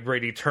 and Greg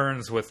Brady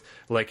turns with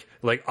like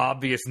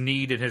obvious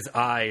need in his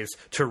eyes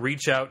to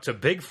reach out to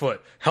Bigfoot.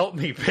 Help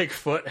me,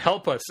 Bigfoot,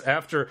 help us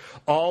after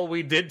all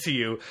we did to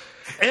you.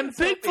 And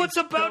Bigfoot's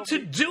about to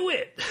do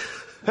it.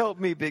 Help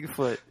me,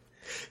 Bigfoot.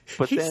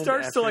 But he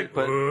starts to like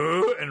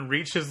and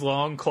reach his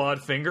long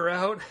clawed finger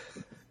out.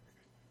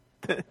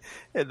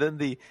 And then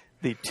the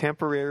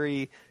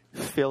temporary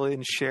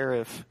fill-in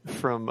sheriff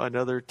from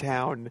another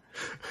town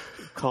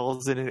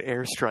calls in an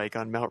airstrike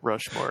on Mount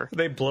Rushmore.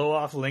 They blow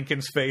off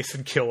Lincoln's face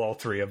and kill all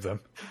three of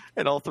them.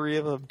 And all three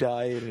of them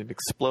die in an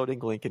exploding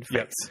Lincoln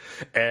face.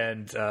 Yep.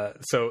 And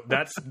so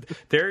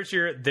there's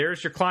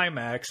your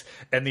climax.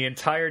 And the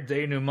entire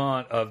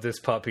denouement of this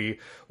puppy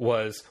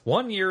was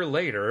 1 year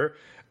later.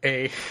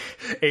 A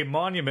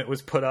monument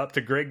was put up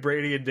to Greg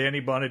Brady and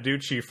Danny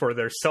Bonaduce for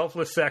their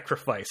selfless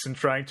sacrifice in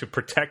trying to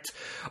protect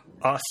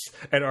us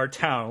and our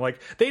town.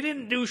 Like, they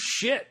didn't do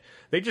shit.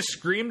 They just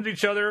screamed at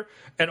each other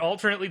and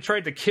alternately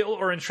tried to kill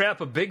or entrap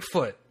a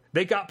Bigfoot.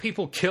 They got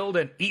people killed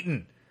and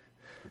eaten.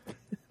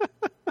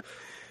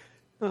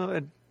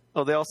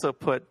 They also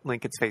put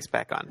Lincoln's face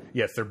back on.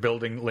 Yes, they're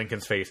building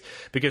Lincoln's face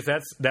because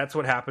that's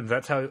what happens.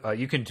 That's how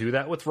you can do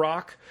that with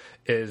rock.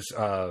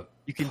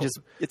 You can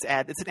it's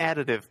an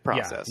additive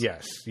process.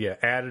 Yeah,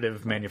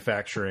 additive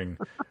manufacturing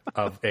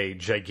of a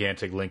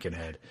gigantic Lincoln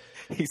head.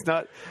 He's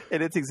not,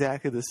 and it's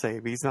exactly the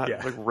same. He's not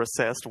like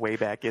recessed way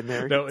back in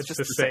there. No, it's just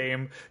the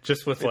same,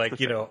 just with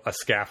a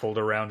scaffold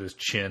around his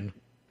chin.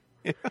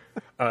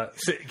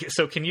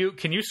 So can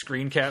you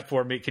screen cap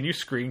for me? Can you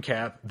screen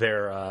cap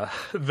their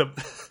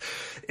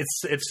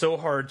It's so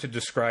hard to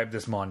describe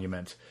this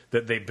monument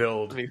that they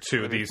build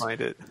to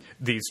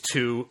these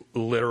two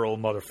literal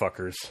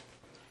motherfuckers.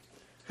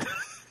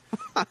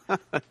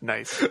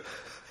 Nice.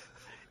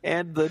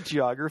 And the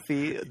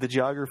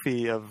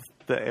geography of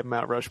the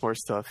Mount Rushmore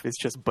stuff is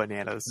just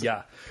bananas.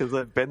 Yeah, because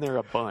I've been there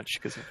a bunch.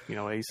 Because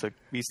I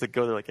used to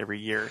go there like every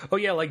year. Oh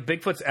yeah, like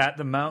Bigfoot's at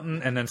the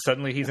mountain, and then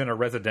suddenly he's in a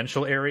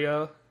residential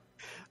area.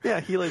 Yeah,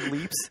 he like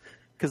leaps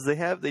because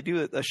they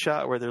do a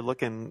shot where they're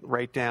looking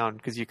right down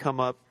because you come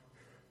up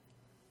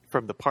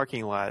from the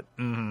parking lot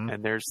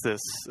and there's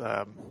this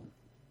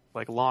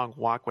like long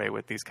walkway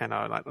with these kind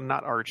of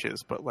not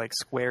arches but like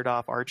squared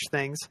off arch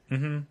things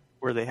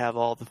where they have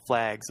all the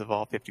flags of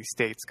all 50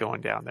 states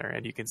going down there,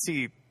 and you can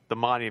see the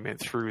monument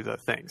through the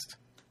things.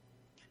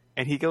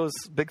 And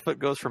Bigfoot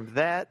goes from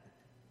that,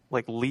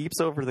 like leaps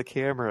over the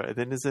camera, and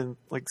then is in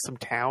like some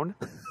town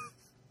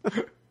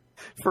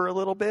for a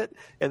little bit,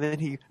 and then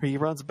he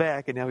runs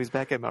back, and now he's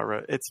back at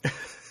Mount.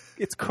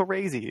 It's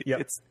crazy.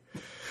 Yep.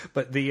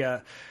 But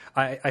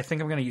I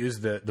think I'm going to use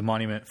the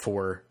monument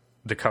for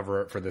the cover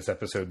art for this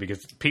episode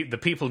because the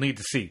people need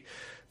to see.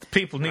 The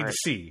people need to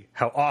see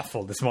how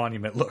awful this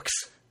monument looks.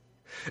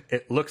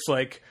 It looks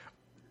like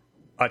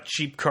a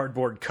cheap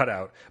cardboard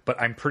cutout, but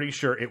I'm pretty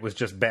sure it was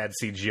just bad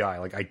CGI.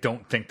 Like, I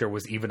don't think there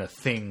was even a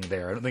thing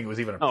there. I don't think it was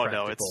even a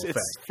practical effect.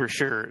 It's for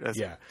sure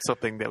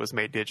something that was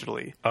made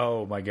digitally.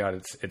 Oh my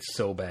god, it's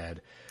so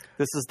bad.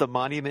 This is the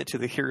monument to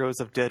the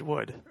heroes of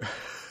Deadwood.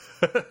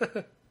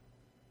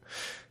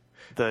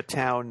 The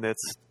town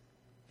that's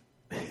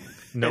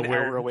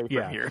nowhere an hour away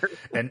from here.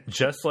 And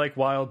just like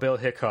Wild Bill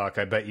Hickok,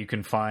 I bet you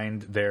can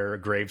find their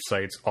grave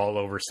sites all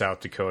over South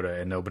Dakota,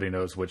 and nobody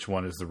knows which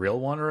one is the real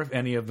one or if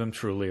any of them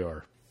truly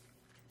are.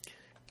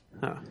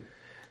 Huh.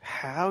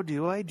 How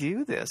do I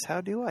do this?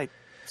 How do I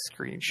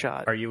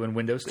screenshot? Are you in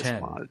Windows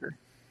 10? Monitor?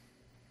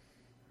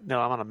 No,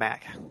 I'm on a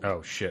Mac.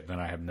 Oh shit! Then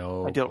I have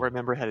no. I don't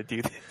remember how to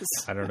do this.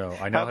 I don't know.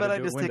 I know how about how to I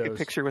do just Windows. take a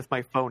picture with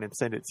my phone and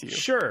send it to you?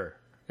 Sure.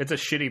 It's a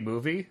shitty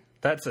movie.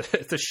 It's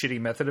a shitty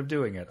method of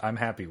doing it. I'm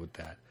happy with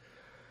that.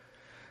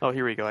 Oh,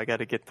 here we go. I got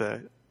to get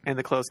the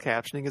closed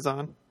captioning is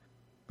on.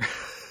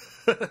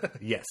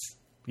 Yes,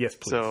 please.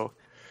 So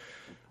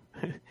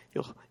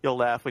you'll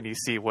laugh when you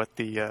see what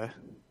the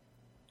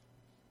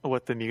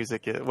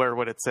music is or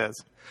what it says.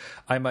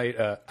 I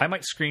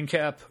might screen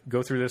cap,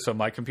 go through this on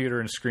my computer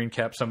and screen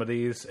cap some of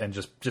these and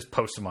just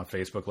post them on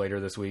Facebook later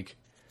this week.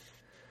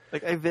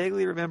 Like, I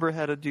vaguely remember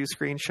how to do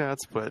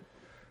screenshots, but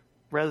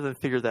rather than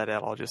figure that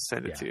out, I'll just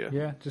send it to you.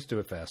 Yeah, just do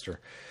it faster.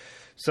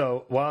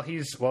 So while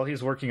he's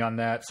working on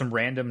that, some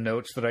random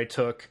notes that I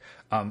took.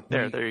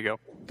 There you go.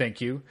 Thank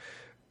you.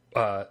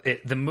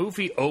 The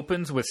movie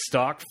opens with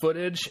stock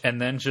footage and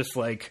then just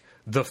like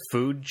the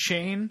food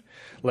chain.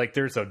 Like,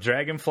 there's a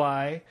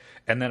dragonfly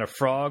and then a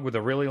frog with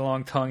a really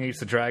long tongue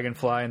eats the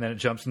dragonfly and then it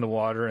jumps in the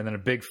water, and then a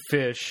big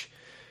fish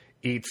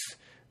eats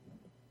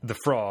the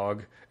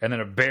frog, and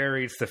then a bear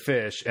eats the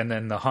fish, and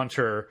then the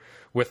hunter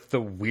with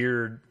the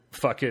weird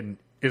fucking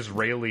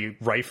Israeli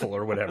rifle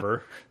or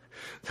whatever.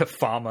 The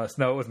FAMAS.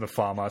 No, it wasn't the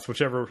FAMAS.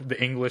 Whichever,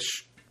 the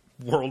English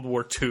World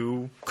War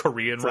II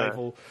Korean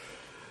rifle.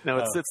 No,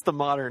 it's the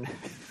modern.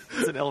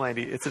 It's an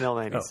L90. It's an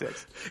L96. Oh.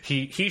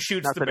 He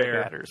shoots Not the that it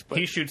bear. matters, but...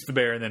 He shoots the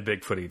bear, and then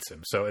Bigfoot eats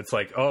him. So it's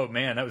like, oh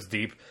man, that was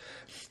deep.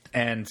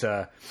 And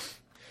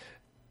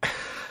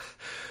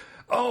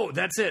oh,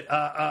 that's it.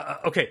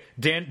 Okay,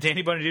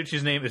 Danny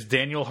Bonaduce's name is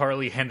Daniel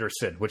Harley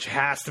Henderson, which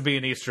has to be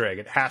an Easter egg.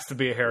 It has to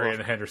be a Harry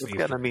and Henderson It's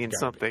Easter egg. got to mean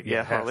something.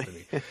 Yeah,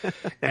 Harley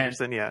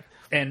Henderson. Yeah,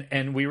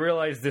 and we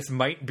realize this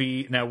might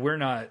be. Now we're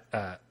not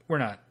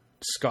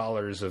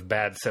scholars of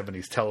bad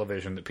 70s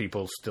television that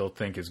people still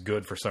think is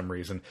good for some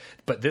reason,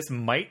 but this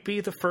might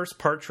be the first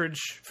Partridge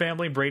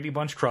Family Brady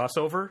Bunch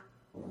crossover.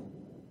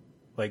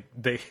 Like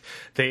they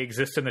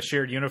exist in a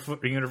shared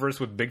universe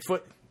with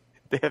Bigfoot.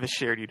 They have a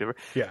shared universe.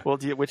 Yeah. Well,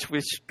 do you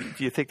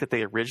think that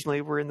they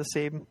originally were in the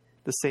same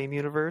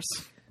universe,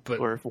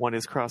 or if one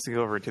is crossing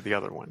over into the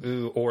other one?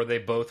 Ooh, or they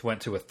both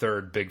went to a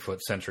third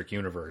Bigfoot-centric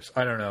universe.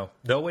 I don't know.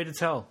 No way to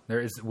tell.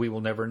 We will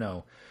never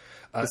know.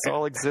 This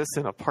all exists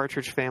in a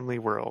Partridge Family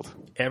world.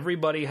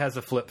 Everybody has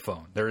a flip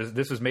phone.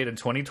 This was made in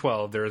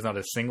 2012. There is not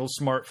a single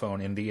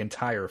smartphone in the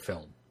entire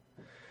film.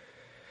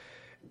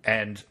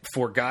 And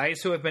for guys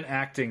who have been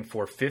acting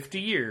for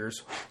 50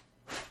 years,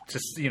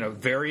 to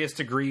various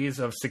degrees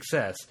of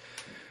success,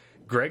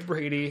 Greg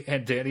Brady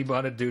and Danny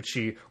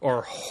Bonaduce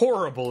are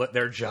horrible at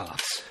their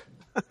jobs.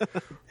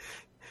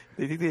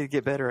 They think they'd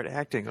get better at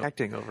acting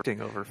over.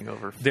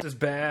 They're as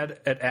bad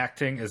at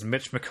acting as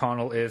Mitch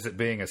McConnell is at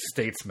being a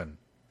statesman.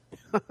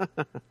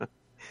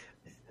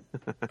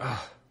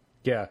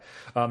 Yeah.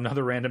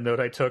 Another random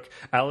note I took.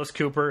 Alice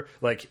Cooper,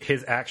 like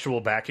his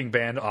actual backing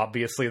band,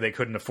 obviously they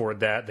couldn't afford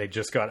that. They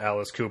just got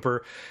Alice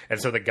Cooper.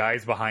 And so the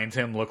guys behind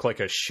him look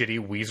like a shitty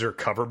Weezer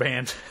cover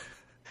band.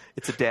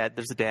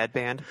 There's a dad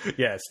band?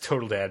 Yeah, it's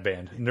total dad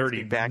band.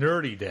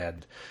 Nerdy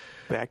dad.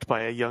 Backed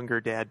by a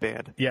younger dad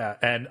band. Yeah,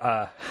 and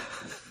I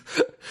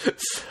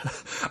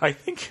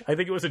think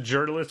it was a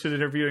journalist who's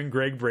interviewing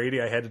Greg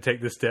Brady. I had to take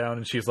this down,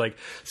 and she's like,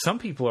 some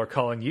people are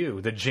calling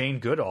you the Jane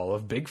Goodall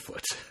of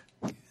Bigfoot.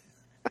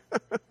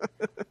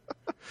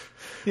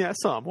 Yeah, I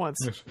saw him once.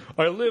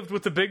 I lived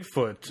with the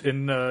Bigfoot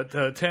in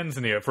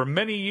Tanzania for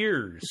many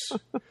years.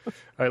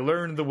 I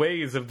learned the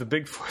ways of the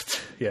Bigfoot.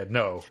 Yeah,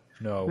 no.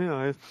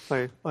 Yeah,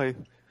 I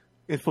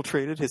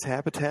infiltrated his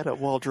habitat at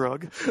Wall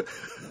Drug.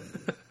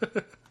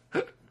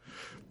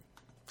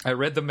 I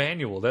read the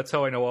manual. That's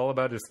how I know all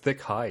about his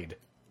thick hide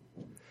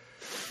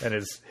and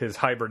his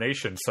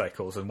hibernation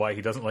cycles and why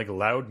he doesn't like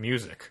loud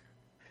music.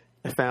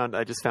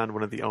 I just found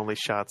one of the only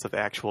shots of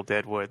actual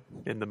deadwood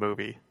in the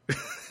movie.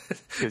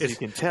 Because you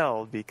can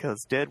tell,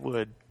 because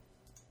deadwood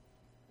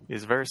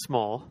is very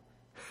small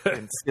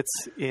and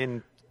sits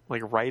in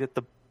right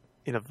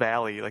in a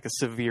valley, like a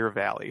severe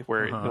valley,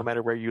 where no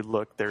matter where you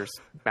look, there's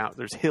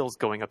hills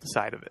going up the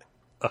side of it.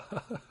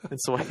 And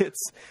so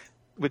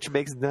which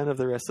makes none of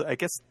the rest. I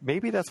guess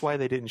maybe that's why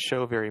they didn't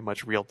show very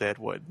much real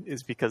deadwood,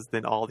 is because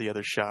then all the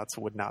other shots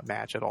would not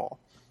match at all.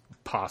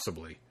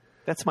 Possibly.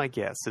 That's my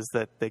guess, is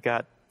that they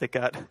got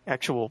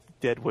actual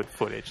deadwood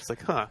footage. It's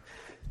like,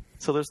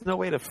 so there's no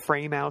way to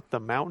frame out the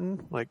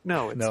mountain? Like,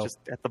 no, it's just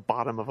at the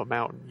bottom of a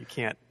mountain. You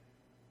can't.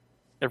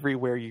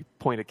 Everywhere you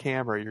point a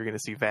camera, you're going to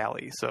see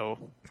valley. So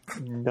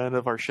none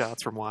of our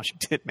shots from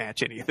Washington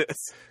match any of this.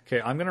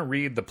 Okay, I'm going to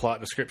read the plot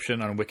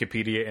description on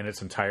Wikipedia in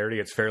its entirety.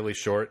 It's fairly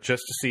short,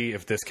 just to see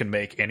if this can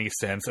make any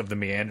sense of the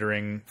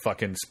meandering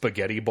fucking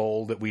spaghetti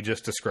bowl that we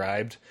just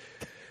described.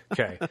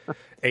 Okay.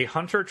 A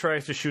hunter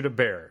tries to shoot a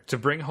bear to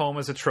bring home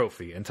as a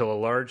trophy until a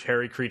large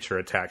hairy creature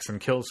attacks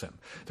and kills him.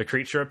 The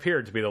creature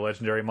appeared to be the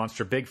legendary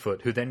monster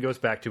Bigfoot, who then goes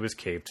back to his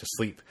cave to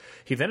sleep.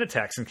 He then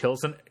attacks and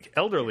kills an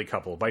elderly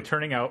couple by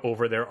turning out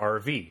over their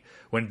RV.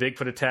 When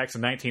Bigfoot attacks a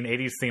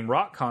 1980s themed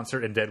rock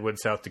concert in Deadwood,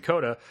 South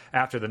Dakota,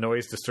 after the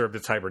noise disturbed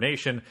its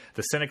hibernation,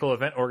 the cynical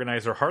event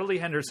organizer Harley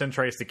Henderson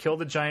tries to kill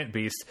the giant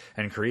beast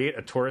and create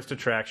a tourist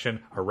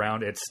attraction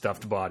around its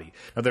stuffed body.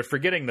 Now, they're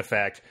forgetting the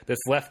fact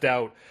that's left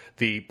out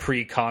the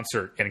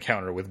pre-concert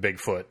encounter with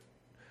Bigfoot.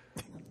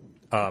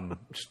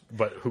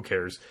 But who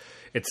cares?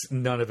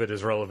 None of it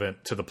is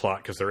relevant to the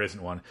plot because there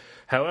isn't one.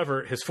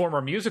 However, his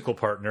former musical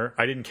partner,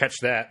 I didn't catch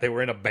that. They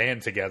were in a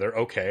band together.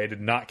 Okay, I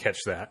did not catch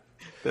that.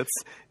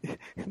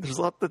 There's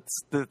a lot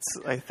that's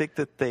I think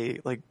that they,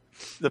 like,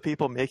 the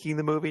people making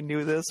the movie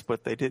knew this,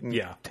 but they didn't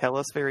tell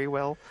us very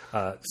well.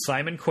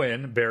 Simon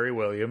Quinn, Barry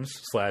Williams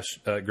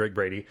 / Greg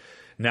Brady,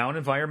 now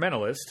an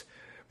environmentalist,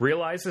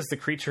 realizes the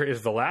creature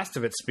is the last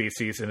of its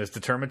species and is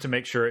determined to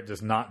make sure it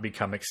does not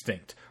become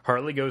extinct.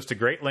 Harley goes to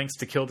great lengths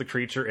to kill the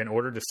creature in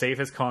order to save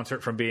his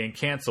concert from being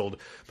canceled,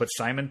 but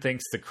Simon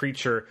thinks the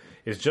creature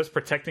is just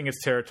protecting its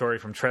territory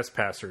from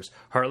trespassers.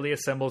 Harley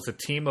assembles a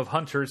team of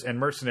hunters and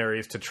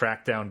mercenaries to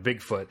track down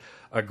Bigfoot.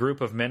 A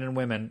group of men and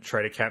women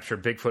try to capture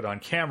Bigfoot on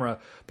camera,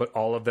 but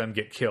all of them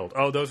get killed.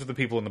 Oh, those are the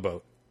people in the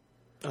boat.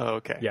 Oh,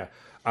 okay. Yeah.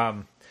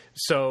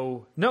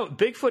 So, no,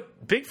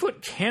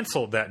 Bigfoot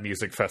canceled that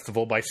music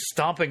festival by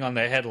stomping on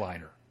the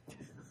headliner.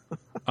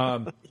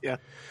 Yeah.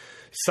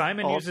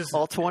 Simon uses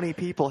all 20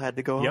 people had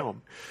to go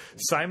home.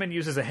 Simon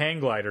uses a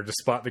hang glider to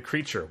spot the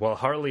creature, while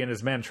Harley and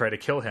his men try to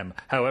kill him.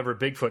 However,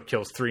 Bigfoot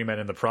kills 3 men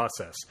in the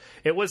process.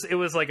 It was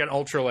like an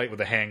ultralight with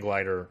a hang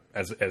glider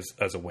as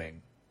a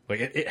wing. Like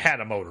it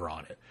had a motor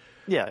on it.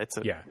 Yeah,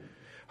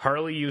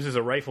 Harley uses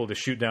a rifle to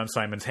shoot down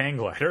Simon's hang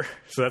glider,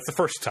 so that's the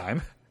first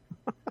time.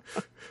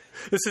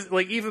 This is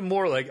like even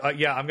more like, I'm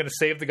going to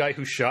save the guy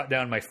who shot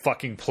down my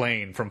fucking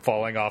plane from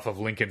falling off of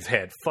Lincoln's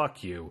head.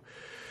 Fuck you.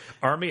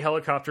 Army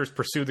helicopters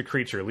pursue the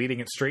creature, leading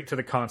it straight to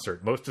the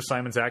concert. Most of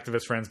Simon's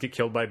activist friends get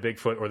killed by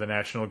Bigfoot or the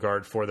National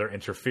Guard for their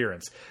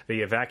interference. They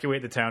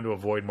evacuate the town to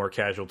avoid more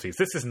casualties.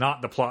 This is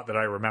not the plot that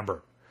I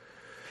remember.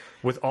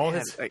 With all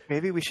his...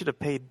 Maybe we should have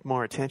paid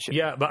more attention.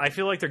 Yeah, but I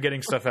feel like they're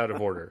getting stuff out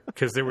of order.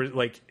 Because there were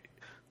like...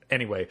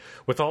 Anyway,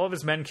 with all of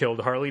his men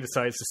killed, Harley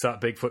decides to stop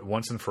Bigfoot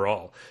once and for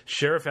all.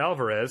 Sheriff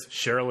Alvarez,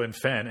 Sherilyn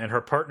Fenn, and her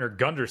partner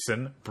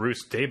Gunderson,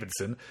 Bruce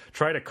Davidson,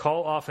 try to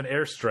call off an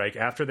airstrike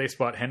after they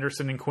spot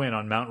Henderson and Quinn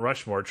on Mount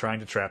Rushmore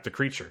trying to trap the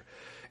creature.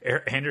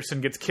 Henderson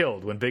gets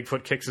killed when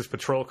Bigfoot kicks his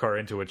patrol car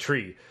into a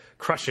tree,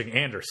 crushing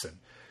Anderson.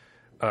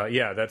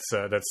 That's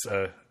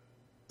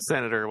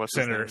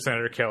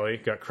Senator Kelly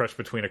got crushed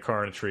between a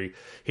car and a tree.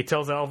 He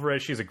tells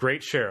Alvarez she's a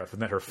great sheriff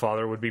and that her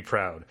father would be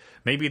proud.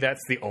 Maybe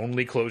that's the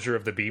only closure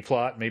of the B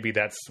plot. Maybe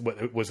that's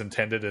what it was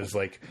intended as,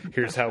 like,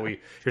 here's how we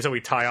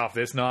tie off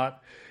this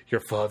knot. Your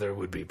father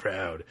would be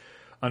proud.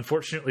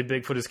 Unfortunately,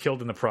 Bigfoot is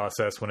killed in the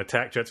process when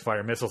attack jets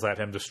fire missiles at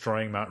him,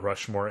 destroying Mount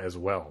Rushmore as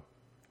well.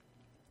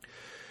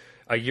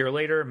 A year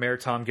later, Mayor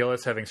Tom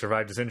Gillis, having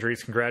survived his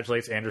injuries,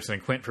 congratulates Anderson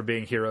and Quint for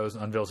being heroes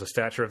and unveils a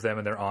statue of them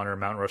in their honor.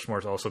 Mount Rushmore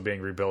is also being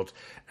rebuilt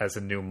as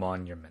a new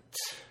monument.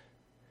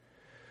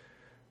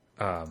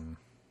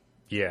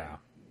 Yep.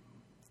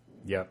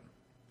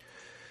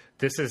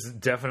 This is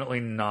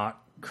definitely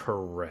not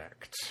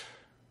correct.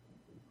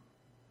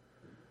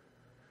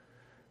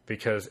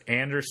 Because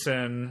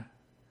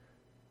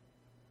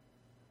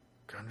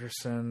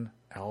Gunderson,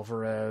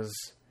 Alvarez...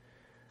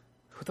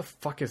 Who the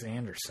fuck is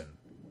Anderson?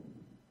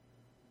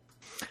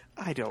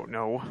 I don't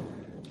know.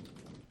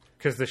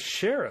 Because the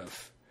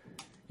sheriff...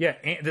 Yeah,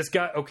 this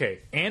guy...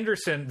 Okay,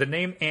 Anderson... The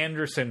name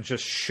Anderson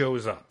just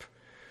shows up.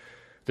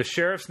 The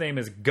sheriff's name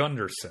is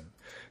Gunderson.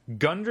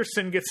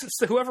 Gunderson gets...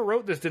 Whoever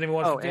wrote this didn't even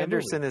want to...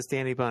 Anderson is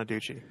Danny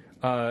Bonaduce.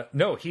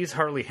 No, he's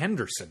Harley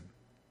Henderson.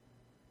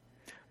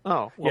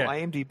 Oh, well,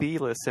 yeah. IMDb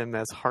lists him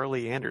as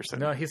Harley Anderson.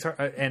 No, he's...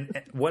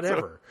 and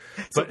whatever.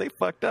 So they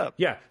fucked up.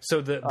 Yeah,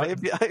 so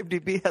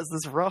IMDb has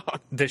this wrong.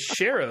 The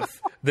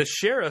sheriff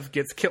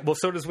gets killed. Well,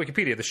 so does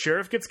Wikipedia. The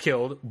sheriff gets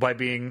killed by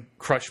being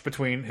crushed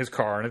between his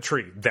car and a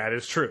tree. That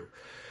is true.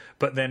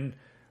 But then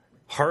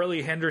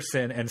Harley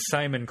Henderson and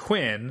Simon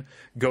Quinn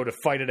go to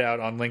fight it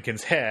out on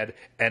Lincoln's head,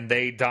 and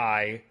they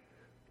die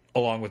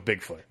along with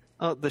Bigfoot.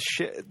 Oh,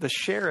 the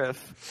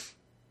sheriff...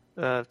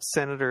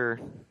 Senator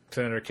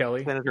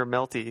Kelly, Senator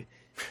Melty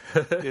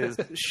is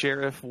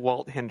Sheriff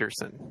Walt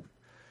Henderson,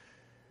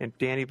 and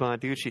Danny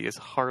Bonaduce is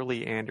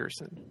Harley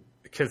Anderson.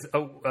 Because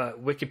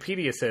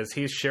Wikipedia says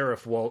he's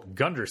Sheriff Walt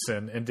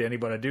Gunderson, and Danny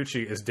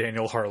Bonaduce is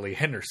Daniel Harley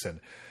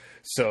Henderson.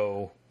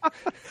 So,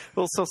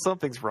 well, so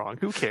something's wrong.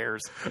 Who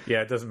cares?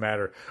 Yeah, it doesn't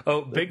matter.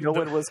 Oh, no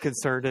one was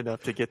concerned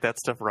enough to get that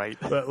stuff right.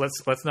 But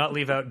let's not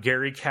leave out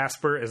Gary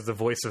Casper as the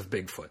voice of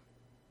Bigfoot.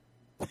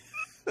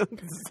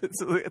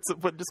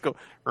 But just go.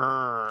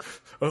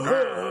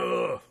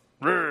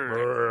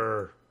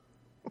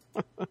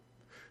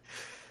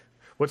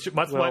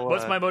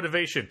 What's my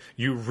motivation?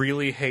 You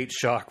really hate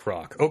shock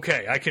rock.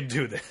 Okay, I can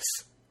do this.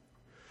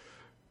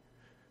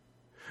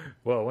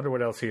 Well, I wonder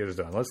what else he has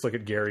done. Let's look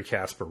at Gary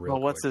Casper real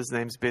quick. What's his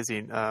name's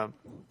busy?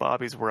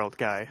 Bobby's World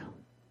guy.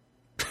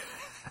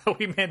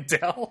 Howie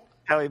Mandel.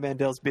 Howie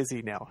Mandel's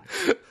busy now.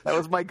 That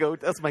was my go.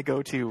 That's my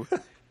go-to.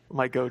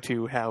 My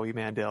go-to Howie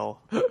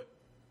Mandel.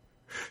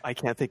 I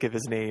can't think of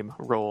his name.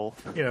 Role.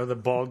 You know, the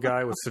bald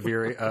guy with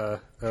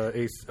severe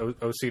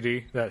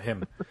OCD. That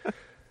him.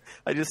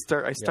 I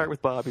start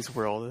with Bobby's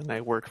World, and I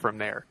work from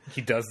there.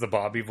 He does the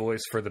Bobby voice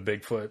for the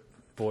Bigfoot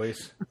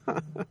voice.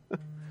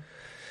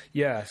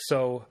 Yeah.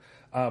 So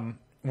I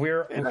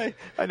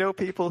know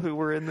people who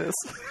were in this.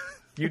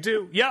 You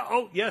do? Yeah.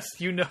 Oh, yes.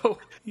 You know,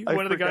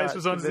 one of the guys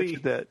was on Z.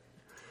 That.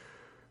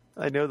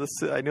 I know the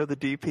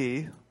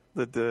DP,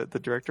 the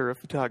director of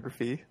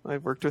photography. I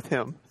worked with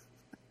him.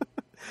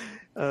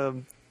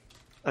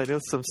 I know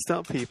some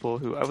stunt people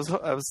who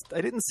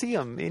I didn't see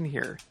them in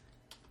here,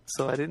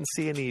 so I didn't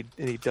see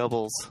any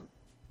doubles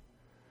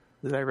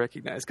that I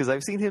recognize because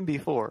I've seen him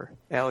before.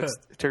 Alex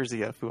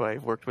Terzieff, who I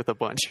worked with a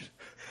bunch.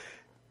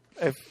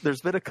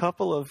 There's been a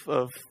couple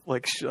of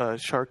like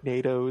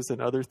Sharknadoes and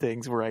other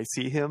things where I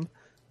see him,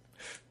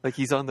 like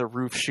he's on the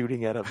roof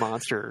shooting at a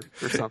monster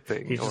or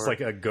something. He's just like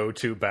a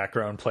go-to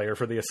background player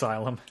for the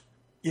Asylum.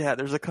 Yeah,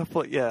 there's a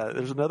couple. Yeah,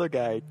 there's another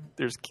guy.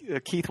 There's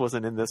Keith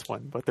wasn't in this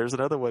one, but there's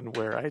another one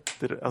where I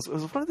did it. It was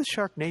one of the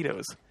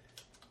Sharknadoes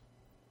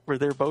where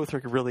they're both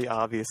like really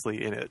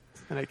obviously in it,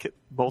 and I get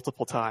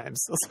multiple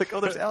times. I was like,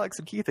 oh, there's Alex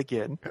and Keith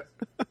again.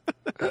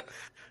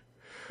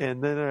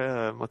 And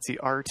then let's see,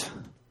 Art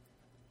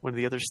one of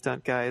the other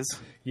stunt guys.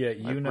 Yeah,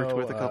 I've worked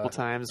with a couple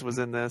times was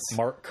in this.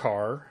 Mark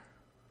Carr.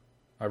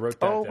 I wrote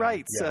that Oh, down.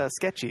 right. Yeah.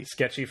 Sketchy.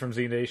 Sketchy from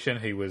Z Nation.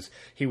 He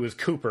was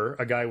Cooper,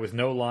 a guy with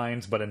no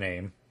lines but a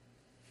name.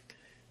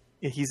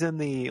 Yeah, he's in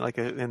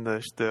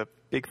the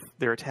big.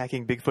 They're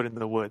attacking Bigfoot in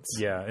the woods.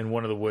 Yeah, in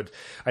one of the woods.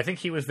 I think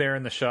he was there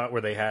in the shot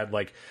where they had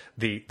like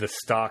the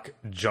stock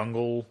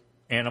jungle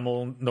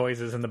animal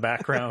noises in the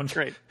background.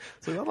 Right.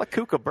 So a lot of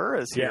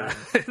kookaburras here.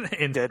 Yeah,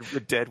 in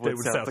Deadwood,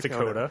 South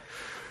Dakota.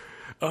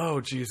 Oh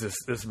Jesus,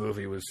 this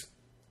movie was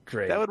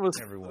great. That one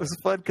was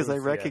fun because I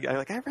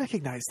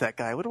recognize that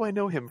guy. What do I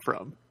know him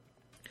from?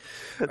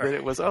 And then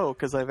it was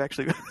because I've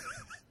actually.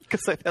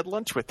 Because I've had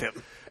lunch with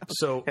him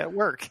at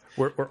work.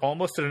 We're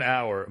almost at an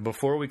hour.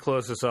 Before we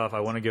close this off,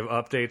 I want to give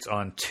updates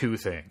on two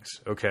things,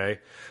 okay?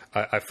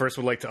 I first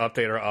would like to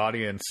update our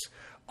audience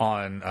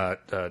on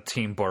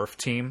Team Barf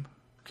Team,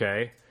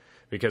 okay?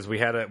 Because we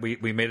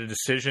made a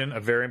decision, a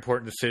very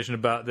important decision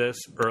about this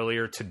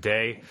earlier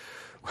today.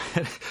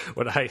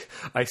 When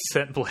I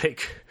sent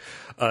Blake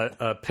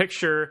a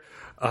picture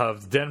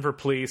of Denver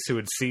police who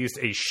had seized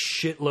a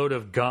shitload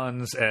of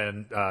guns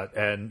and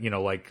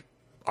like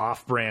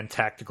off-brand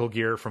tactical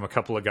gear from a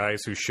couple of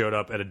guys who showed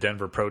up at a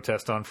Denver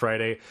protest on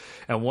Friday.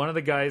 And one of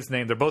the guys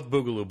named, they're both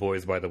Boogaloo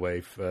Boys, by the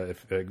way,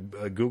 if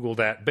Google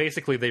that.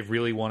 Basically, they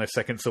really want a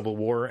second Civil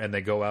War, and they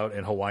go out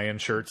in Hawaiian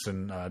shirts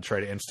and try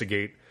to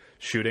instigate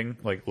shooting,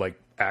 like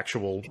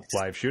actual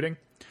live shooting.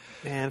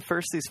 And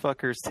first these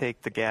fuckers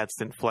take the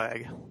Gadsden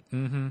flag.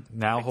 Mm-hmm.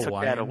 Now they Hawaiian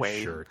took that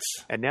away. shirts.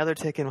 And now they're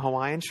taking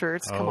Hawaiian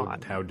shirts? Come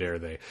on. How dare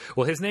they?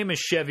 Well, his name is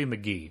Chevy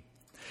McGee.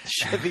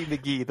 Chevy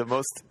McGee, the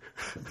most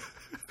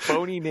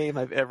phony name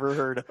I've ever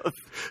heard of.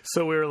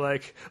 So we were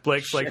like,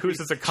 Blake's like, who's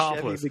his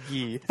accomplice?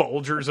 Chevy McGee.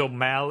 Folgers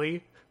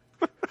O'Malley.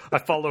 I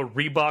follow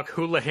Reebok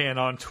Houlihan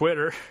on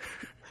Twitter.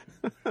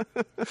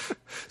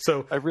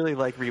 So I really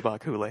like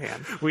Reebok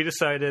Houlihan. We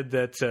decided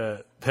that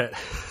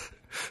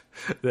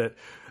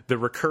the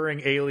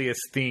recurring alias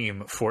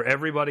theme for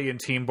everybody in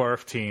Team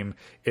Barf Team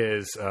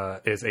is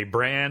a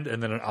brand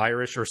and then an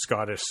Irish or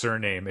Scottish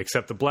surname,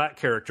 except the black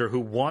character who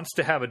wants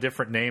to have a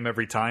different name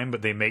every time,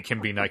 but they make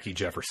him be Nike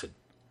Jefferson.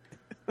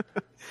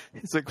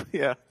 It's like,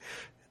 yeah,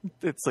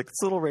 it's like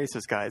it's little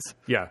racist guys.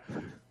 Yeah.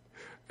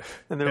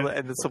 And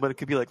then somebody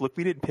could be like, "Look,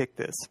 we didn't pick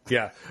this."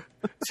 Yeah,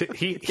 so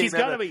he's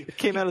got to be. It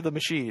came out of the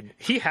machine.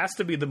 He has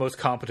to be the most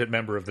competent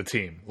member of the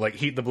team. Like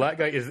the black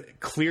guy is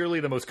clearly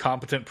the most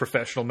competent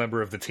professional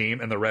member of the team,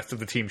 and the rest of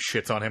the team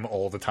shits on him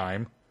all the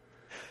time.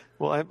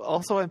 Well,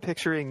 I'm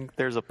picturing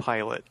there's a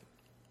pilot.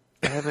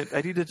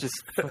 I need to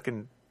just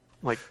fucking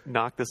like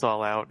knock this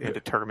all out and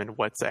determine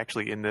what's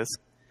actually in this,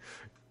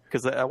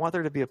 because I want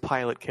there to be a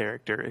pilot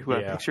character who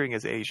I'm picturing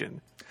as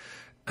Asian.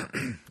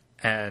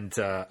 And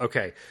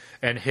okay,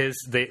 and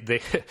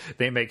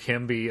they make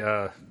him be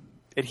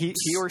and he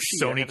or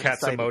she Sony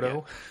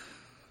Katsumoto.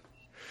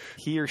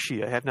 He or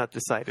she, I have not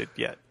decided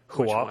yet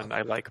which one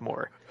I like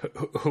more.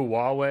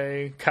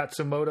 Huawei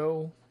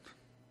Katsumoto,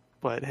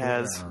 but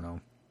has I don't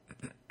know.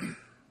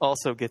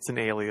 Also gets an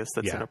alias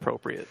that's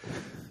inappropriate.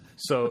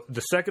 So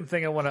the second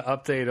thing I want to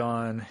update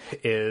on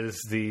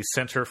is the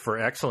Center for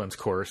Excellence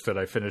course that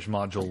I finished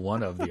Module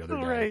 1 of the other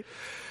day. Right.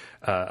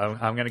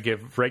 I'm going to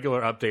give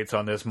regular updates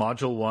on this.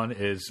 Module 1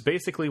 is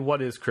basically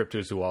what is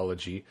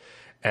cryptozoology,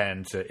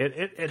 and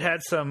it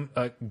had some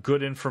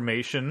good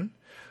information,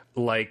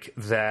 like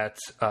that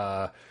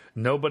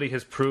nobody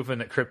has proven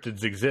that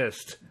cryptids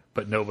exist,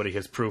 but nobody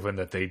has proven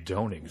that they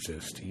don't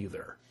exist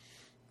either.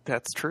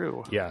 That's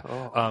true. Yeah.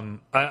 Oh.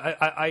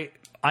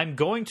 I'm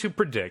going to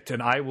predict,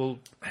 and I will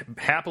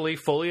happily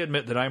fully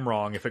admit that I'm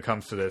wrong if it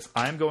comes to this.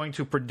 I'm going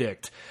to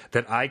predict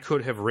that I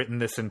could have written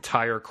this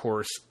entire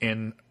course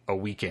in a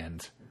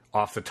weekend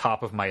off the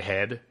top of my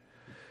head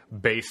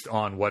based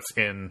on what's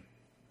in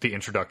the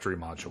introductory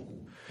module.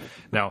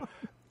 Now,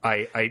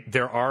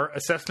 there are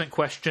assessment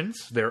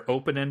questions. They're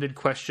open-ended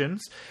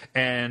questions,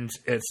 and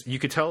you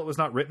could tell it was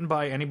not written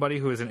by anybody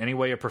who is in any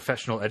way a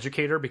professional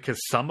educator, because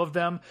some of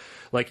them,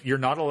 like, you're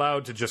not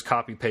allowed to just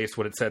copy-paste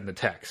what it said in the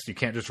text. You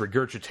can't just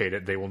regurgitate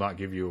it. They will not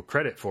give you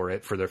credit for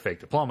it for their fake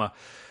diploma.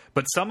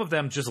 But some of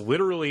them just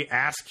literally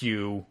ask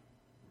you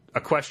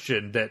a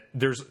question that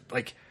there's,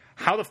 like,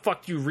 how the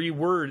fuck do you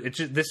reword?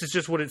 This is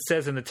just what it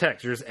says in the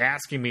text. You're just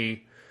asking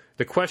me.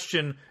 The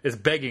question is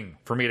begging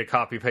for me to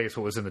copy-paste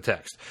what was in the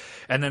text.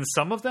 And then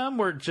some of them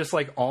were just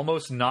like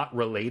almost not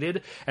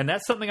related. And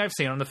that's something I've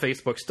seen on the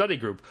Facebook study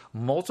group.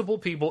 Multiple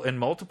people in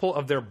multiple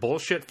of their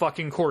bullshit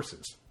fucking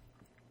courses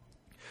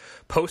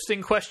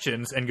posting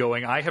questions and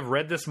going, I have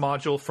read this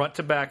module front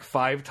to back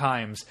 5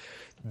 times.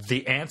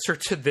 The answer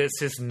to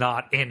this is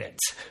not in it.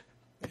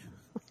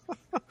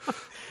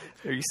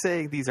 Are you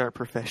saying these are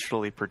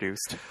professionally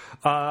produced?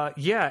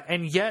 Yeah,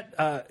 and yet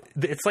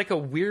it's like a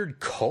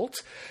weird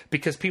cult,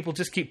 because people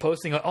just keep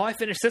posting, like, oh, I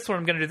finished this one,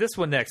 I'm going to do this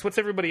one next. What's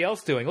everybody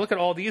else doing? Look at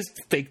all these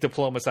fake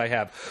diplomas I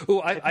have.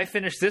 Oh, I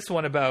finished this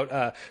one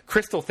about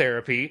crystal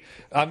therapy.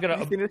 I'm going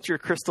to finish your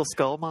crystal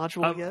skull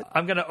module yet?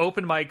 I'm going to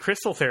open my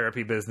crystal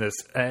therapy business.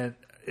 And,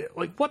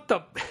 like, what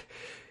the...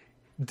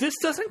 this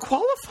doesn't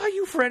qualify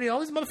you for any. All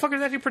these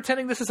motherfuckers actually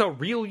pretending this is a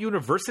real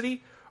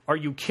university. Are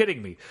you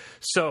kidding me?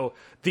 So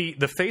the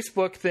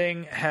Facebook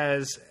thing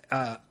has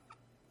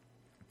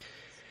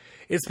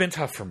it's been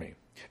tough for me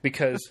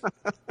because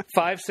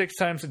 5-6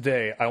 times a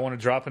day I want to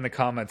drop in the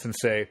comments and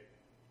say,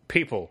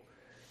 people,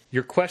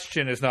 your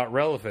question is not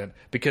relevant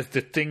because the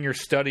thing you're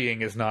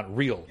studying is not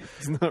real.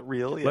 It's not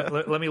real. Yeah.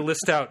 Let me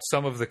list out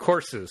some of the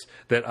courses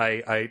that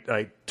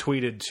I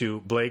tweeted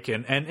to Blake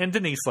and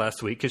Denise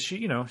last week because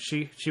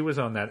she was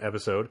on that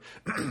episode.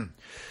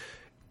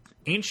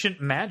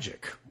 Ancient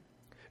Magic,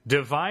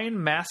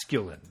 Divine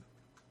Masculine,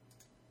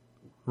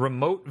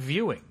 Remote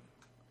Viewing,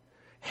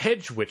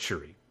 Hedge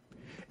Witchery,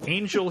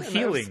 Angel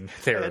Healing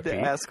Therapy. I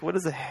had to ask, what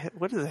is a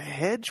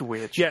hedge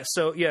witch? Yeah,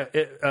 so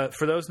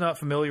for those not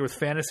familiar with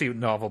fantasy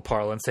novel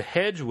parlance, a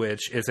hedge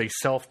witch is a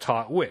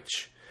self-taught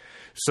witch.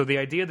 So the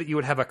idea that you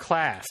would have a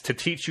class to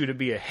teach you to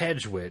be a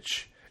hedge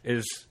witch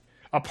is,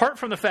 apart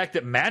from the fact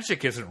that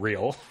magic isn't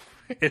real,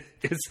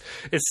 is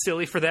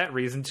silly for that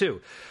reason too.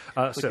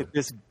 Look at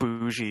this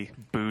bougie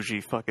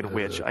fucking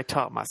witch. I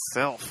taught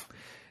myself.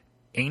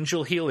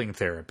 Angel Healing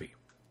Therapy,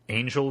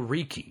 Angel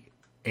Reiki,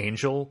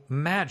 Angel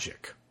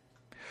Magic.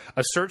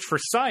 A search for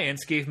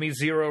science gave me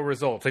 0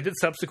 results. I did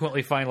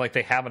subsequently find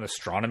they have an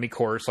astronomy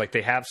course,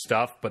 they have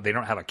stuff, but they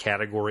don't have a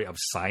category of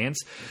science.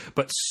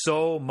 But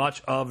so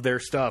much of their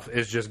stuff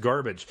is just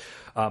garbage.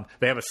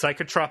 They have a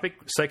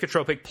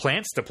psychotropic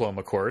plants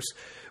diploma course,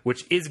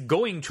 which is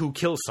going to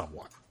kill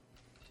someone.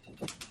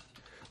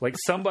 I'm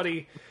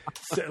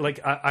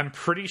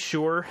pretty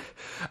sure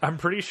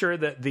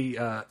that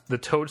the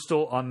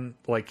toadstool on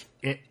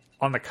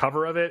on the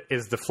cover of it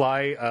is the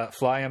fly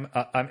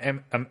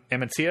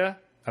Amantia.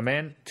 I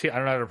don't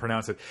know how to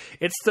pronounce it.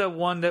 It's the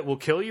one that will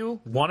kill you.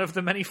 One of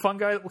the many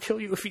fungi that will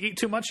kill you if you eat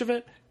too much of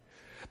it.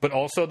 But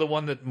also the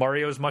one that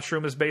Mario's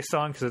mushroom is based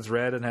on because it's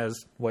red and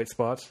has white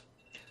spots.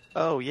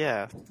 Oh,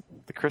 yeah.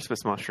 The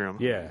Christmas mushroom.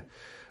 Yeah.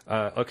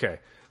 Okay.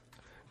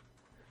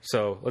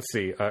 So, let's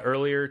see.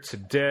 Earlier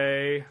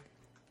today,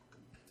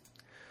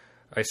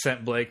 I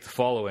sent Blake the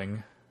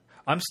following.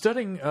 I'm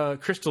studying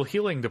Crystal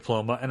Healing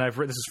Diploma, and I've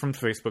read, this is from the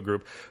Facebook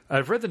group.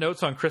 I've read the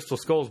notes on crystal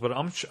skulls, but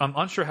I'm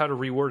unsure how to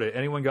reword it.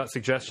 Anyone got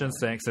suggestions?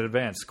 Thanks in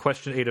advance.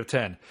 Question 8 of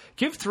 10.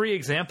 Give 3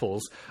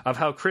 examples of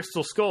how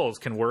crystal skulls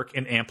can work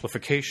in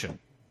amplification.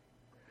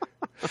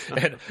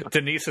 And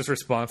Denise's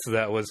response to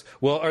that was,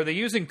 well, are they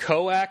using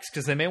coax?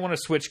 Because they may want to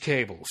switch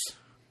cables.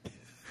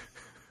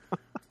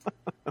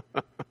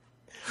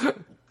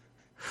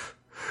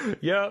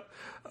 Yeah.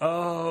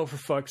 Oh, for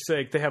fuck's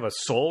sake. They have a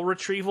soul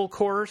retrieval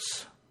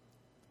course.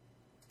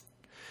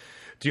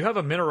 Do you have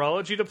a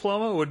mineralogy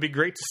diploma? It would be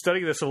great to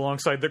study this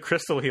alongside the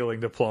crystal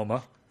healing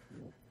diploma.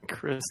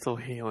 Crystal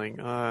healing.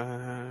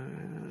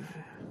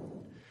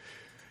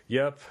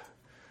 Yep.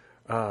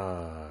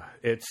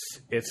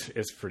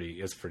 It's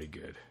pretty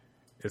good.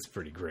 It's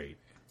pretty great.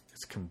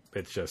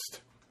 It's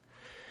just,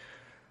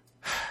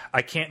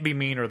 I can't be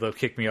mean or they'll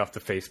kick me off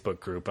the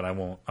Facebook group and I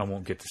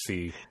won't get to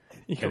see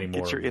any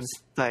more. Get your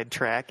inside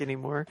track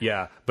anymore.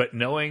 Yeah, but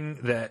knowing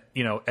that,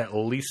 at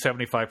least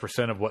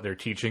 75% of what they're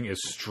teaching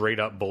is straight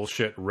up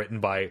bullshit written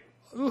by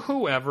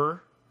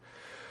whoever.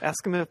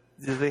 Ask them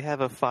do they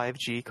have a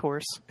 5G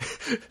course?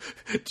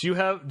 Do you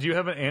have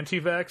an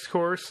anti-vax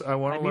course? I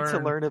need to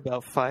learn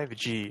about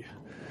 5G.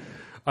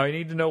 I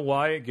need to know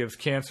why it gives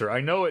cancer.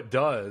 I know it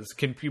does.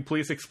 Can you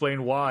please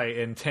explain why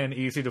in 10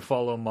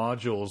 easy-to-follow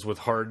modules with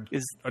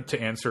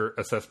hard-to-answer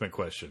assessment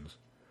questions?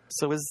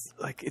 So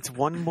it's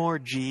one more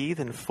G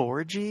than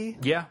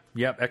 4G? Yeah,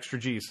 extra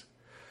Gs.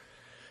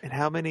 And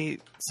how many?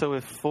 So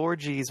if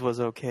 4Gs was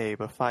okay,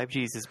 but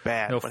 5Gs is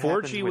bad. No,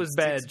 4G was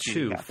bad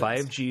too.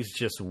 Happens? 5G is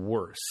just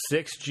worse.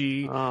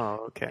 6G.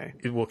 Oh, okay.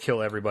 It will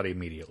kill everybody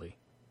immediately.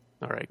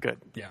 All right, good.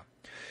 Yeah.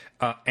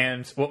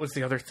 And what was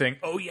the other thing?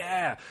 Oh,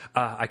 yeah.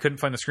 I couldn't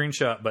find the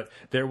screenshot, but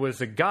there was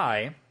a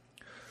guy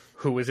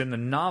who was in the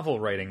novel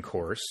writing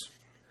course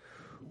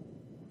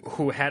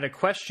who had a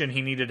question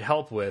he needed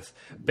help with,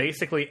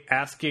 basically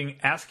asking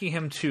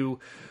him to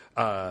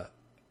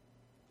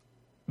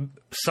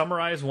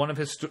summarize one of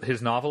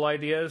his novel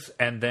ideas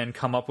and then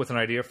come up with an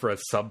idea for a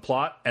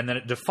subplot, and then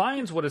it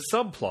defines what a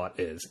subplot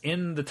is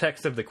in the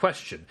text of the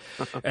question.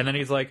 And then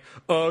he's like,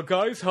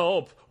 guys,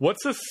 help.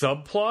 What's a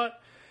subplot?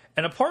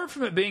 And apart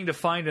from it being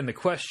defined in the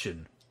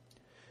question,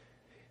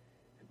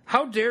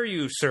 how dare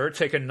you, sir,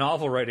 take a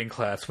novel writing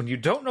class when you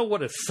don't know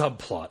what a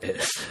subplot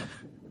is?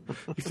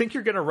 You think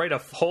you're going to write a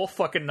whole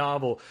fucking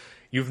novel,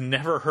 you've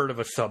never heard of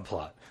a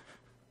subplot.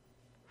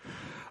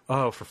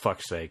 Oh, for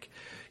fuck's sake.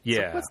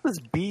 Yeah. So what's this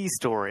bee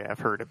story I've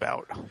heard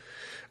about?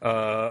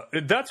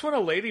 That's when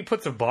a lady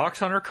puts a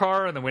box on her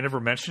car and then we never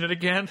mention it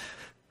again.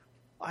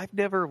 I've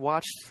never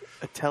watched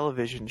a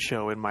television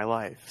show in my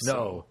life. No.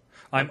 So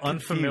I'm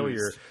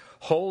unfamiliar.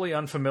 Wholly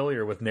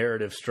unfamiliar with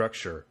narrative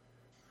structure.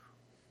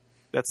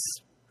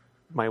 That's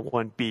my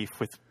one beef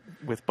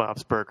with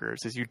Bob's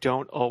Burgers, is you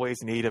don't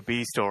always need a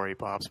B story,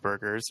 Bob's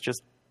Burgers.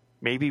 Just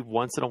maybe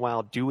once in a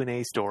while do an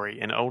A story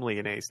and only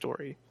an A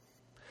story.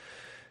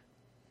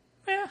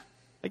 Yeah.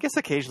 I guess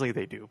occasionally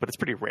they do, but it's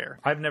pretty rare.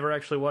 I've never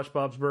actually watched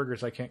Bob's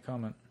Burgers. I can't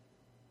comment.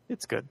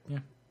 It's good. Yeah.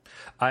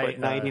 But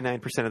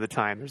 99% of the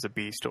time, there's a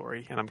B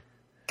story, and I'm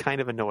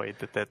kind of annoyed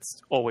that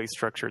that's always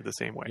structured the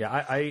same way. Yeah,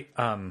 I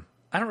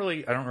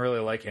don't really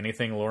like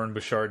anything Lauren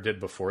Bouchard did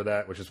before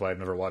that, which is why I've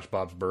never watched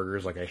Bob's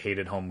Burgers. Like, I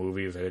hated home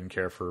movies. I didn't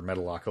care for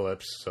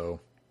Metalocalypse, so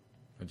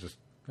I just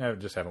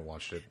haven't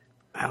watched it.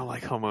 I don't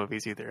like home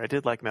movies either. I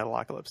did like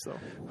Metalocalypse, though.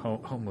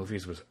 Home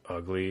movies was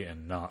ugly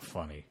and not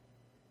funny.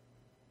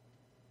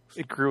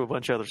 It grew a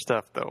bunch of other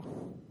stuff, though.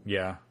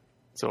 Yeah.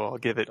 So I'll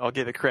give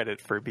it credit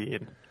for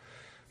being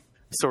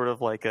sort of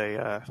like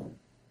a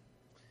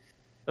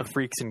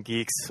freaks and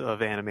geeks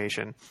of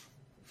animation.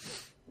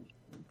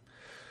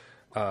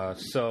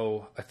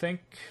 So I think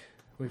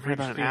we're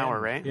about an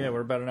hour, right? Yeah,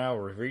 we're about an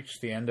hour. We've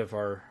reached the end of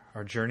our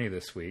journey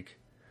this week.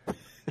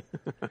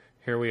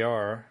 Here we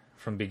are,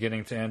 from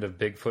beginning to end of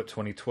Bigfoot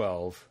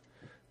 2012.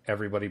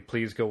 Everybody,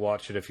 please go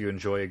watch it if you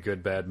enjoy a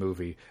good bad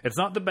movie. It's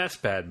not the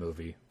best bad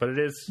movie, but it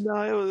is.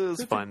 No, it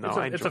was fun.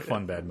 It's a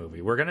fun bad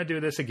movie. We're going to do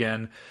this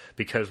again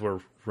because we're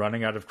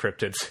running out of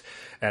cryptids.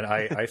 And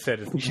I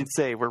said you should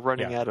say we're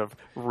running out of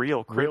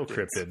real cryptids. Real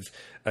cryptids.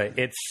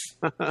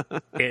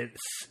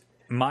 It's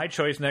my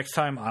choice next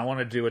time. I want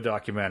to do a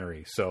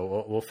documentary,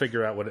 so we'll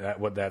figure out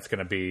what that's going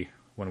to be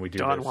when we do.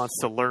 Don this. wants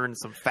to learn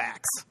some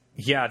facts.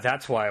 Yeah,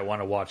 that's why I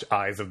want to watch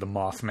Eyes of the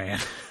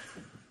Mothman.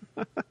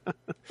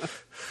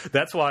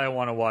 That's why I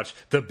want to watch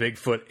the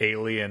Bigfoot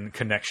alien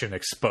connection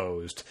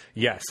exposed.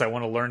 Yes, I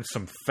want to learn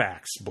some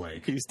facts,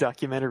 Blake. Use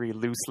documentary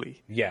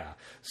loosely. Yeah.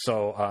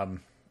 So,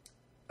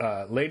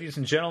 ladies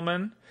and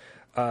gentlemen,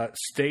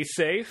 stay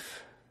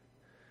safe,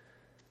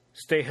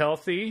 stay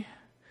healthy,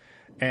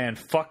 and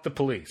fuck the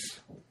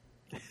police.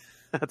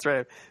 That's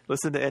right.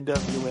 Listen to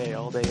NWA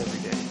all day,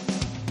 every day.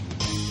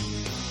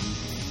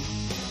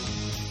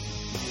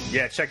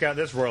 Yeah, check out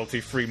this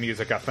royalty-free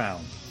music I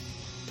found.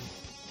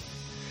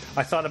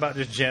 I thought about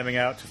just jamming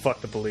out to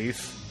Fuck the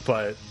Police,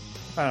 but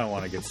I don't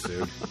want to get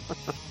sued.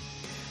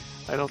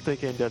 I don't think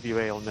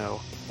NWA will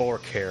know. Or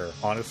care.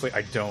 Honestly,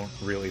 I don't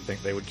really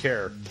think they would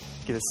care.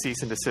 Get a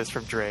cease and desist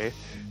from Dre.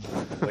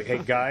 Like, hey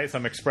guys,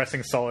 I'm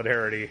expressing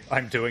solidarity.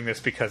 I'm doing this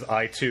because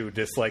I too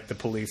dislike the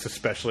police,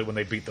 especially when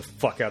they beat the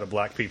fuck out of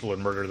black people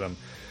and murder them.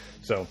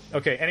 So,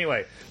 okay,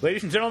 anyway,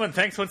 ladies and gentlemen,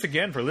 thanks once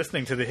again for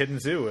listening to The Hidden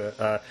Zoo.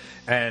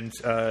 And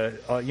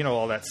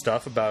all that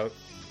stuff about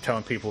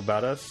telling people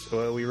about us.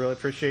 We really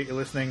appreciate you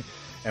listening,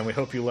 and we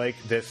hope you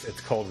like this. It's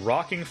called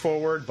Rocking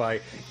Forward by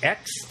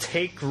X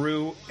Take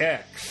Roo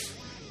X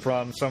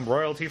from some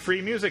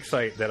royalty-free music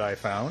site that I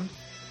found.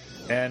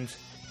 And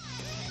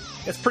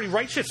it's pretty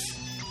righteous.